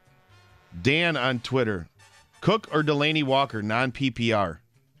 Dan on Twitter. Cook or Delaney Walker, non-PPR?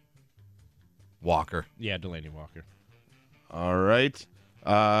 Walker. Yeah, Delaney Walker. All right.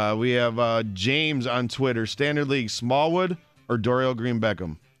 We have James on Twitter. Standard League, Smallwood or Dorial Green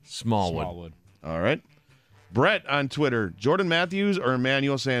Beckham? Smallwood. All right. Brett on Twitter. Jordan Matthews or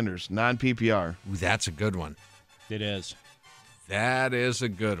Emmanuel Sanders, non-PPR? Ooh, that's a good one. It is. That is a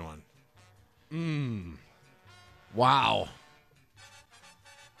good one. Wow.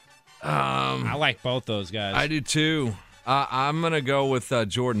 I like both those guys. I do too. I'm going to go with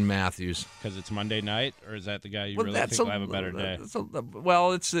Jordan Matthews. Because it's Monday night, or is that the guy you really think will have a better day?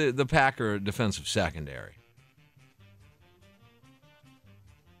 It's the Packer defensive secondary.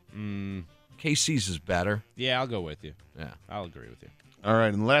 KC's is better. Yeah, I'll go with you. Yeah. I'll agree with you. All right,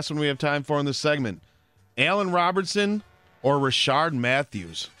 and the last one we have time for in this segment. Allen Robertson or Rashard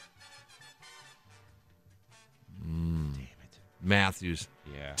Matthews? Damn it. Matthews.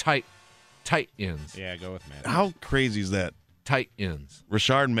 Yeah. Tight ends. Yeah, go with Matthews. How crazy is that? Tight ends.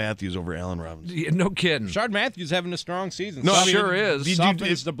 Rashard Matthews over Allen Robinson. Yeah, no kidding. Rashard Matthews having a strong season. No, I mean, sure is.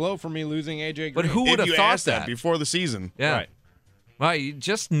 Softens the blow for me losing A.J. Green. But who would have you thought asked that before the season? Yeah. Right. Well, you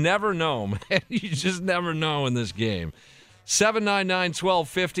just never know, man. You just never know in this game.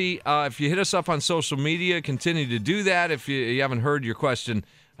 799-1250. If you hit us up on social media, continue to do that. If you haven't heard your question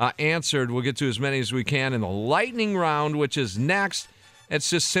answered, we'll get to as many as we can in the lightning round, which is next.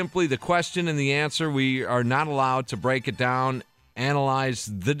 It's just simply the question and the answer. We are not allowed to break it down, analyze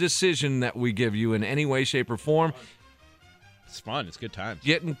the decision that we give you in any way, shape, or form. It's fun. It's good times.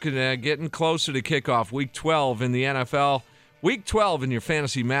 Getting closer to kickoff, Week 12 in the NFL. Week 12 in your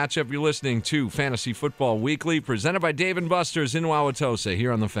fantasy matchup. You're listening to Fantasy Football Weekly, presented by Dave & Buster's in Wauwatosa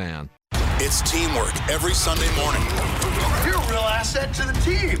here on The Fan. It's teamwork every Sunday morning. You're a real asset to the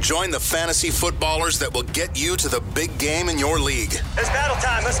team. Join the fantasy footballers that will get you to the big game in your league. It's battle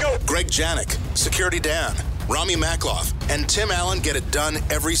time. Let's go. Greg Janik, Security Dan, Ramie Makhlouf, and Tim Allen get it done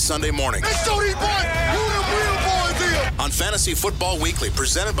every Sunday morning. Let's go, these boys. Who the real boys here? On Fantasy Football Weekly,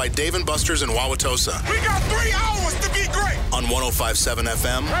 presented by Dave & Buster's in Wauwatosa. We got 3 hours to be great. On 105.7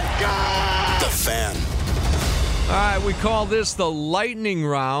 FM, The Fan. All right, we call this the lightning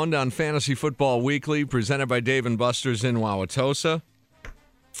round on Fantasy Football Weekly, presented by Dave & Buster's in Wauwatosa.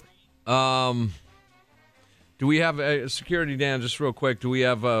 Do we have a Security Dan, just real quick, do we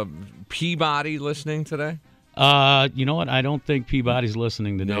have Peabody listening today? You know what? I don't think Peabody's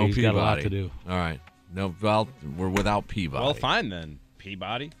listening today. No, He's Peabody. got a lot to do. All right. No, well, we're without Peabody. Well, fine then.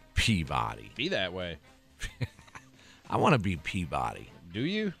 Peabody. Peabody. Be that way. I want to be Peabody. Do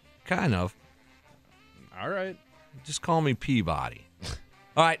you? Kind of. All right. Just call me Peabody.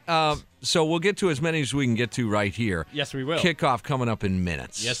 All right, so we'll get to as many as we can get to right here. Yes, we will. Kickoff coming up in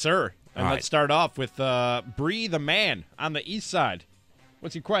minutes. Yes, sir. And All let's start off with Bree the man on the east side.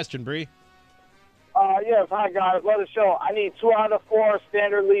 What's your question, Bree? Yes, hi, guys. Love the show. I need 2 out of 4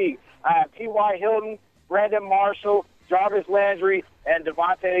 standard league. I have T.Y. Hilton, Brandon Marshall, Jarvis Landry, and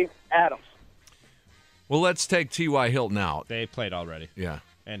Devontae Adams. Well, let's take T.Y. Hilton out. They played already. Yeah.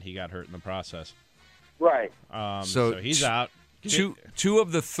 And he got hurt in the process. Right. So he's out. Two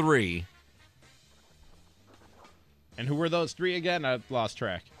of the 3. And who were those 3 again? I've lost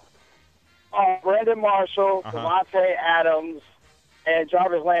track. Brandon Marshall, Devontae Adams, and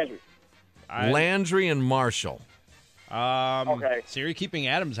Jarvis Landry. Landry and Marshall. Okay. So you're keeping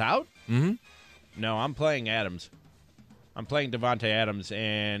Adams out? Mm-hmm. No, I'm playing Adams. I'm playing Devontae Adams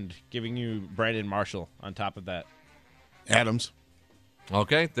and giving you Brandon Marshall on top of that. Adams.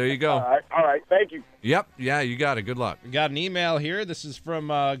 Okay, there you go. All right. Thank you. Yep. Yeah, you got it. Good luck. We got an email here. This is from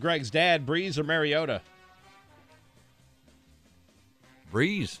Greg's dad, Breeze or Mariota?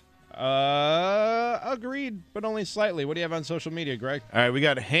 Breeze. Agreed, but only slightly. What do you have on social media, Greg? All right, we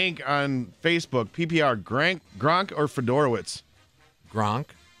got Hank on Facebook. PPR, Gronk or Fedorowicz? Gronk.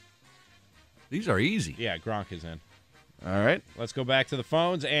 These are easy. Yeah, Gronk is in. All right. Let's go back to the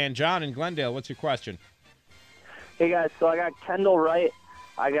phones. And John in Glendale, what's your question? Hey, guys, so I got Kendall Wright.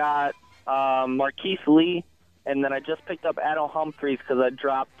 I got Marquise Lee. And then I just picked up Adam Humphries because I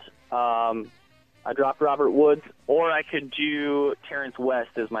dropped Robert Woods. Or I could do Terrence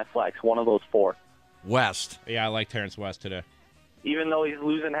West as my flex, one of those four. West. Yeah, I like Terrence West today. Even though he's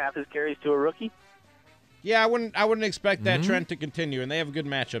losing half his carries to a rookie? Yeah, I wouldn't expect that trend to continue, and they have a good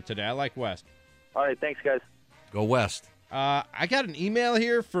matchup today. I like West. All right, thanks, guys. Go West. I got an email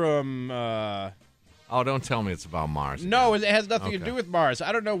here from... Oh, don't tell me it's about Mars. No, it has nothing to Okay. do with Mars.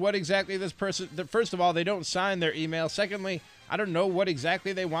 I don't know what exactly this person... First of all, they don't sign their email. Secondly, I don't know what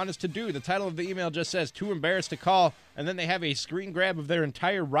exactly they want us to do. The title of the email just says, too embarrassed to call, and then they have a screen grab of their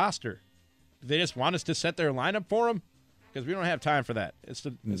entire roster. Do they just want us to set their lineup for them? Because we don't have time for that. It's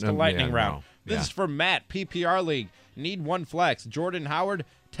the lightning round. No. This is for Matt, PPR League. Need one flex. Jordan Howard,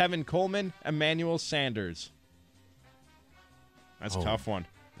 Tevin Coleman, Emmanuel Sanders. That's a tough one.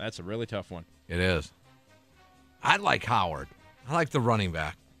 That's a really tough one. It is. I like Howard. I like the running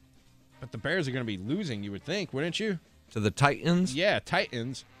back. But the Bears are going to be losing, you would think, wouldn't you? To the Titans? Yeah,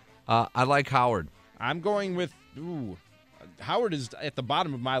 Titans. I like Howard. I'm going with... Howard is at the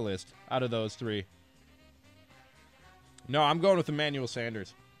bottom of my list out of those three. No, I'm going with Emmanuel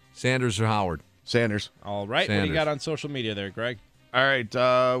Sanders. Sanders or Howard? Sanders. All right. Sanders. What do you got on social media there, Greg? All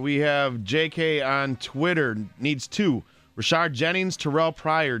right, we have JK on Twitter. Needs two. Rashard Jennings, Terrell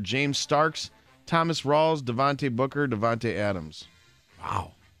Pryor, James Starks, Thomas Rawls, Devontae Booker, Devontae Adams.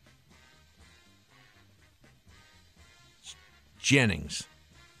 Wow. Jennings.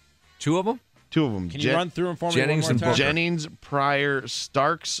 Two of them? Two of them. Can you run through them for me Jennings one more and time? Booker. Jennings, Pryor,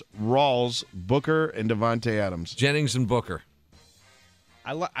 Starks, Rawls, Booker, and Devontae Adams. Jennings and Booker.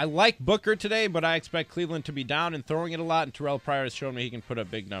 I like Booker today, but I expect Cleveland to be down and throwing it a lot, and Terrell Pryor has shown me he can put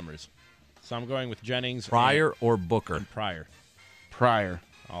up big numbers. So I'm going with Jennings. Pryor or Booker? And Pryor. Pryor.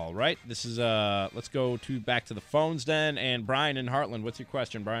 All right. This is let's go back to the phones then. And Brian in Heartland, what's your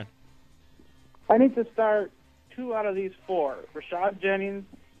question, Brian? I need to start two out of these four. Rashad Jennings,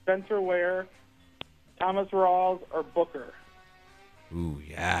 Spencer Ware, Thomas Rawls, or Booker. Ooh,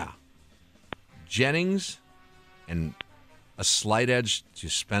 yeah. Jennings and a slight edge to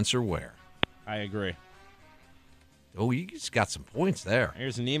Spencer Ware. I agree. Oh, he's got some points there.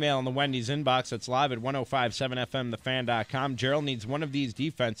 Here's an email in the Wendy's inbox that's live at 1057fmthefan.com. Gerald needs one of these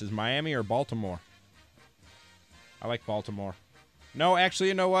defenses, Miami or Baltimore. I like Baltimore. No, actually,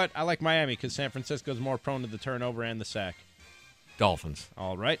 you know what? I like Miami because San Francisco's more prone to the turnover and the sack. Dolphins.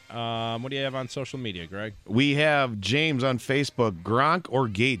 All right. What do you have on social media, Greg? We have James on Facebook. Gronk or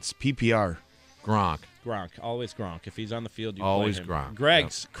Gates, PPR. Gronk. Gronk. Always Gronk. If he's on the field, you Always play him.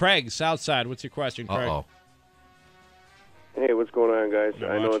 Gronk. Craig, Southside. What's your question, Craig? Uh-oh. Hey, what's going on, guys?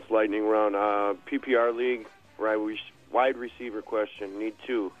 Not I know much. it's lightning round. PPR league, wide receiver question. Need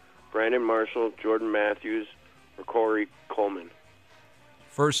two. Brandon Marshall, Jordan Matthews, or Corey Coleman.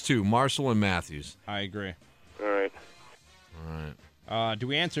 First two, Marshall and Matthews. I agree. All right. All right. Do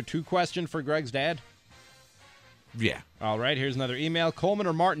we answer two questions for Greg's dad? Yeah. All right. Here's another email. Coleman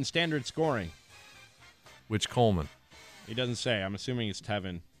or Martin standard scoring? Which Coleman? He doesn't say. I'm assuming it's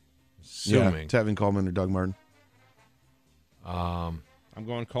Tevin. Assuming. Yeah, Tevin Coleman or Doug Martin. I'm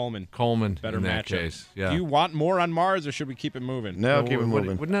going Coleman. Coleman Better in that matchup. case. Yeah. Do you want more on Mars, or should we keep it moving? No, keep it What-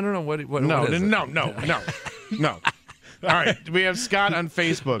 moving. No. No, What is no, it? no. All right, we have Scott on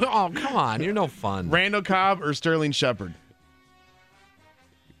Facebook. Oh, come on. You're no fun. Randall Cobb or Sterling Shepard?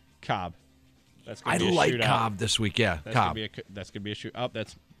 Cobb. That's I gonna be a like shootout. Cobb this week. Yeah, That's Cobb. Gonna be a shoot. Oh,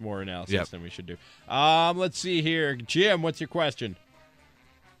 that's more analysis Yep. than we should do. Let's see here, Jim. What's your question?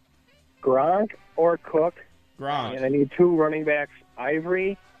 Gronk or Cook. Gronk. And I need two running backs,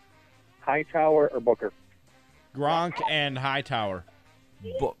 Ivory, Hightower, or Booker. Gronk and Hightower.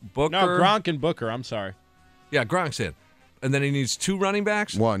 Booker. No, Gronk and Booker. I'm sorry. Yeah, Gronk's in. And then he needs two running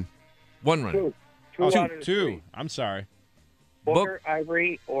backs? One running. Two. I'm sorry. Booker,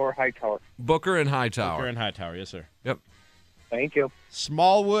 Ivory, or Hightower. Booker and Hightower. Booker and Hightower. Yes, sir. Yep. Thank you.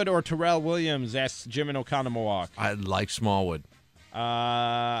 Smallwood or Terrell Williams? Asks Jim in Oconomowoc. I like Smallwood.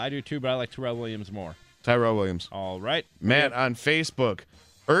 I do too, but I like Terrell Williams more. Tyrell Williams. All right. Matt on Facebook.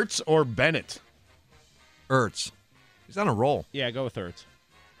 Ertz or Bennett? Ertz. He's on a roll. Yeah, go with Ertz.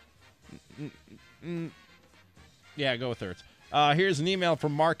 Yeah, go with Ertz. Here's an email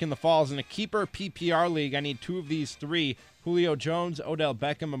from Mark in the Falls. In a keeper PPR league, I need two of these three. Julio Jones, Odell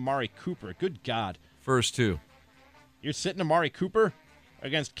Beckham, Amari Cooper. Good God. First two. You're sitting Amari Cooper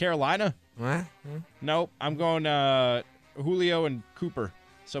Against Carolina? What? Nope. I'm going Julio and Cooper.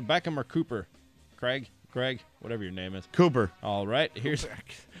 So Beckham or Cooper? Craig, whatever your name is. Cooper. All right. Here's.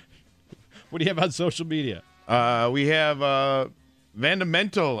 What do you have on social media? We have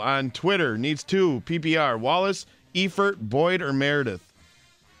Vandamental on Twitter. Needs 2. PPR. Wallace, Eifert, Boyd, or Meredith?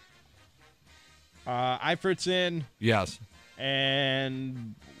 Eifert's in. Yes.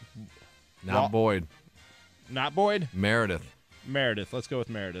 And. Not Boyd. Not Boyd? Meredith. Let's go with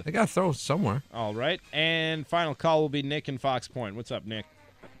Meredith. They got to throw somewhere. All right. And final call will be Nick in Fox Point. What's up, Nick?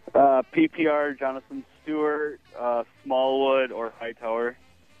 PPR, Jonathan Stewart, Smallwood, or Hightower.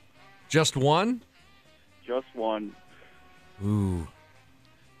 Just one? Just one. Ooh.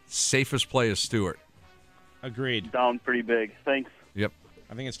 Safest play is Stewart. Agreed. Down pretty big. Thanks. Yep.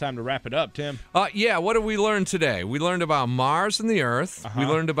 I think it's time to wrap it up, Tim. Yeah, what did we learn today? We learned about Mars and the Earth. We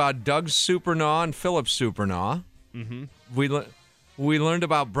learned about Doug Supernaw and Philip Supernaw. Mm-hmm. We learned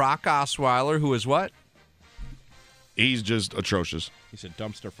about Brock Osweiler, who is what? He's just atrocious. He's a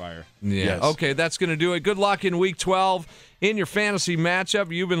dumpster fire. Yeah. Yes. Okay, that's going to do it. Good luck in Week 12 in your fantasy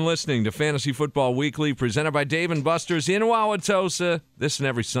matchup. You've been listening to Fantasy Football Weekly, presented by Dave & Buster's in Wauwatosa. This and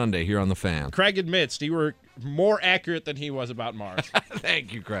every Sunday here on The Fan. Craig admits you were more accurate than he was about Mars.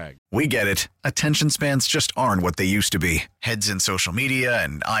 Thank you, Craig. We get it. Attention spans just aren't what they used to be. Heads in social media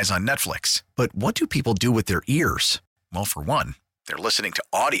and eyes on Netflix. But what do people do with their ears? Well, for one, they're listening to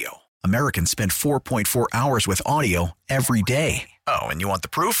audio. Americans spend 4.4 hours with audio every day. Oh, and you want the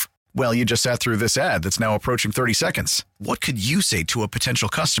proof? Well, you just sat through this ad that's now approaching 30 seconds. What could you say to a potential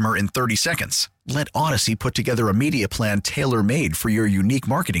customer in 30 seconds? Let Odyssey put together a media plan tailor-made for your unique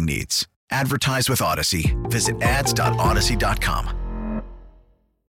marketing needs. Advertise with Odyssey. Visit ads.odyssey.com.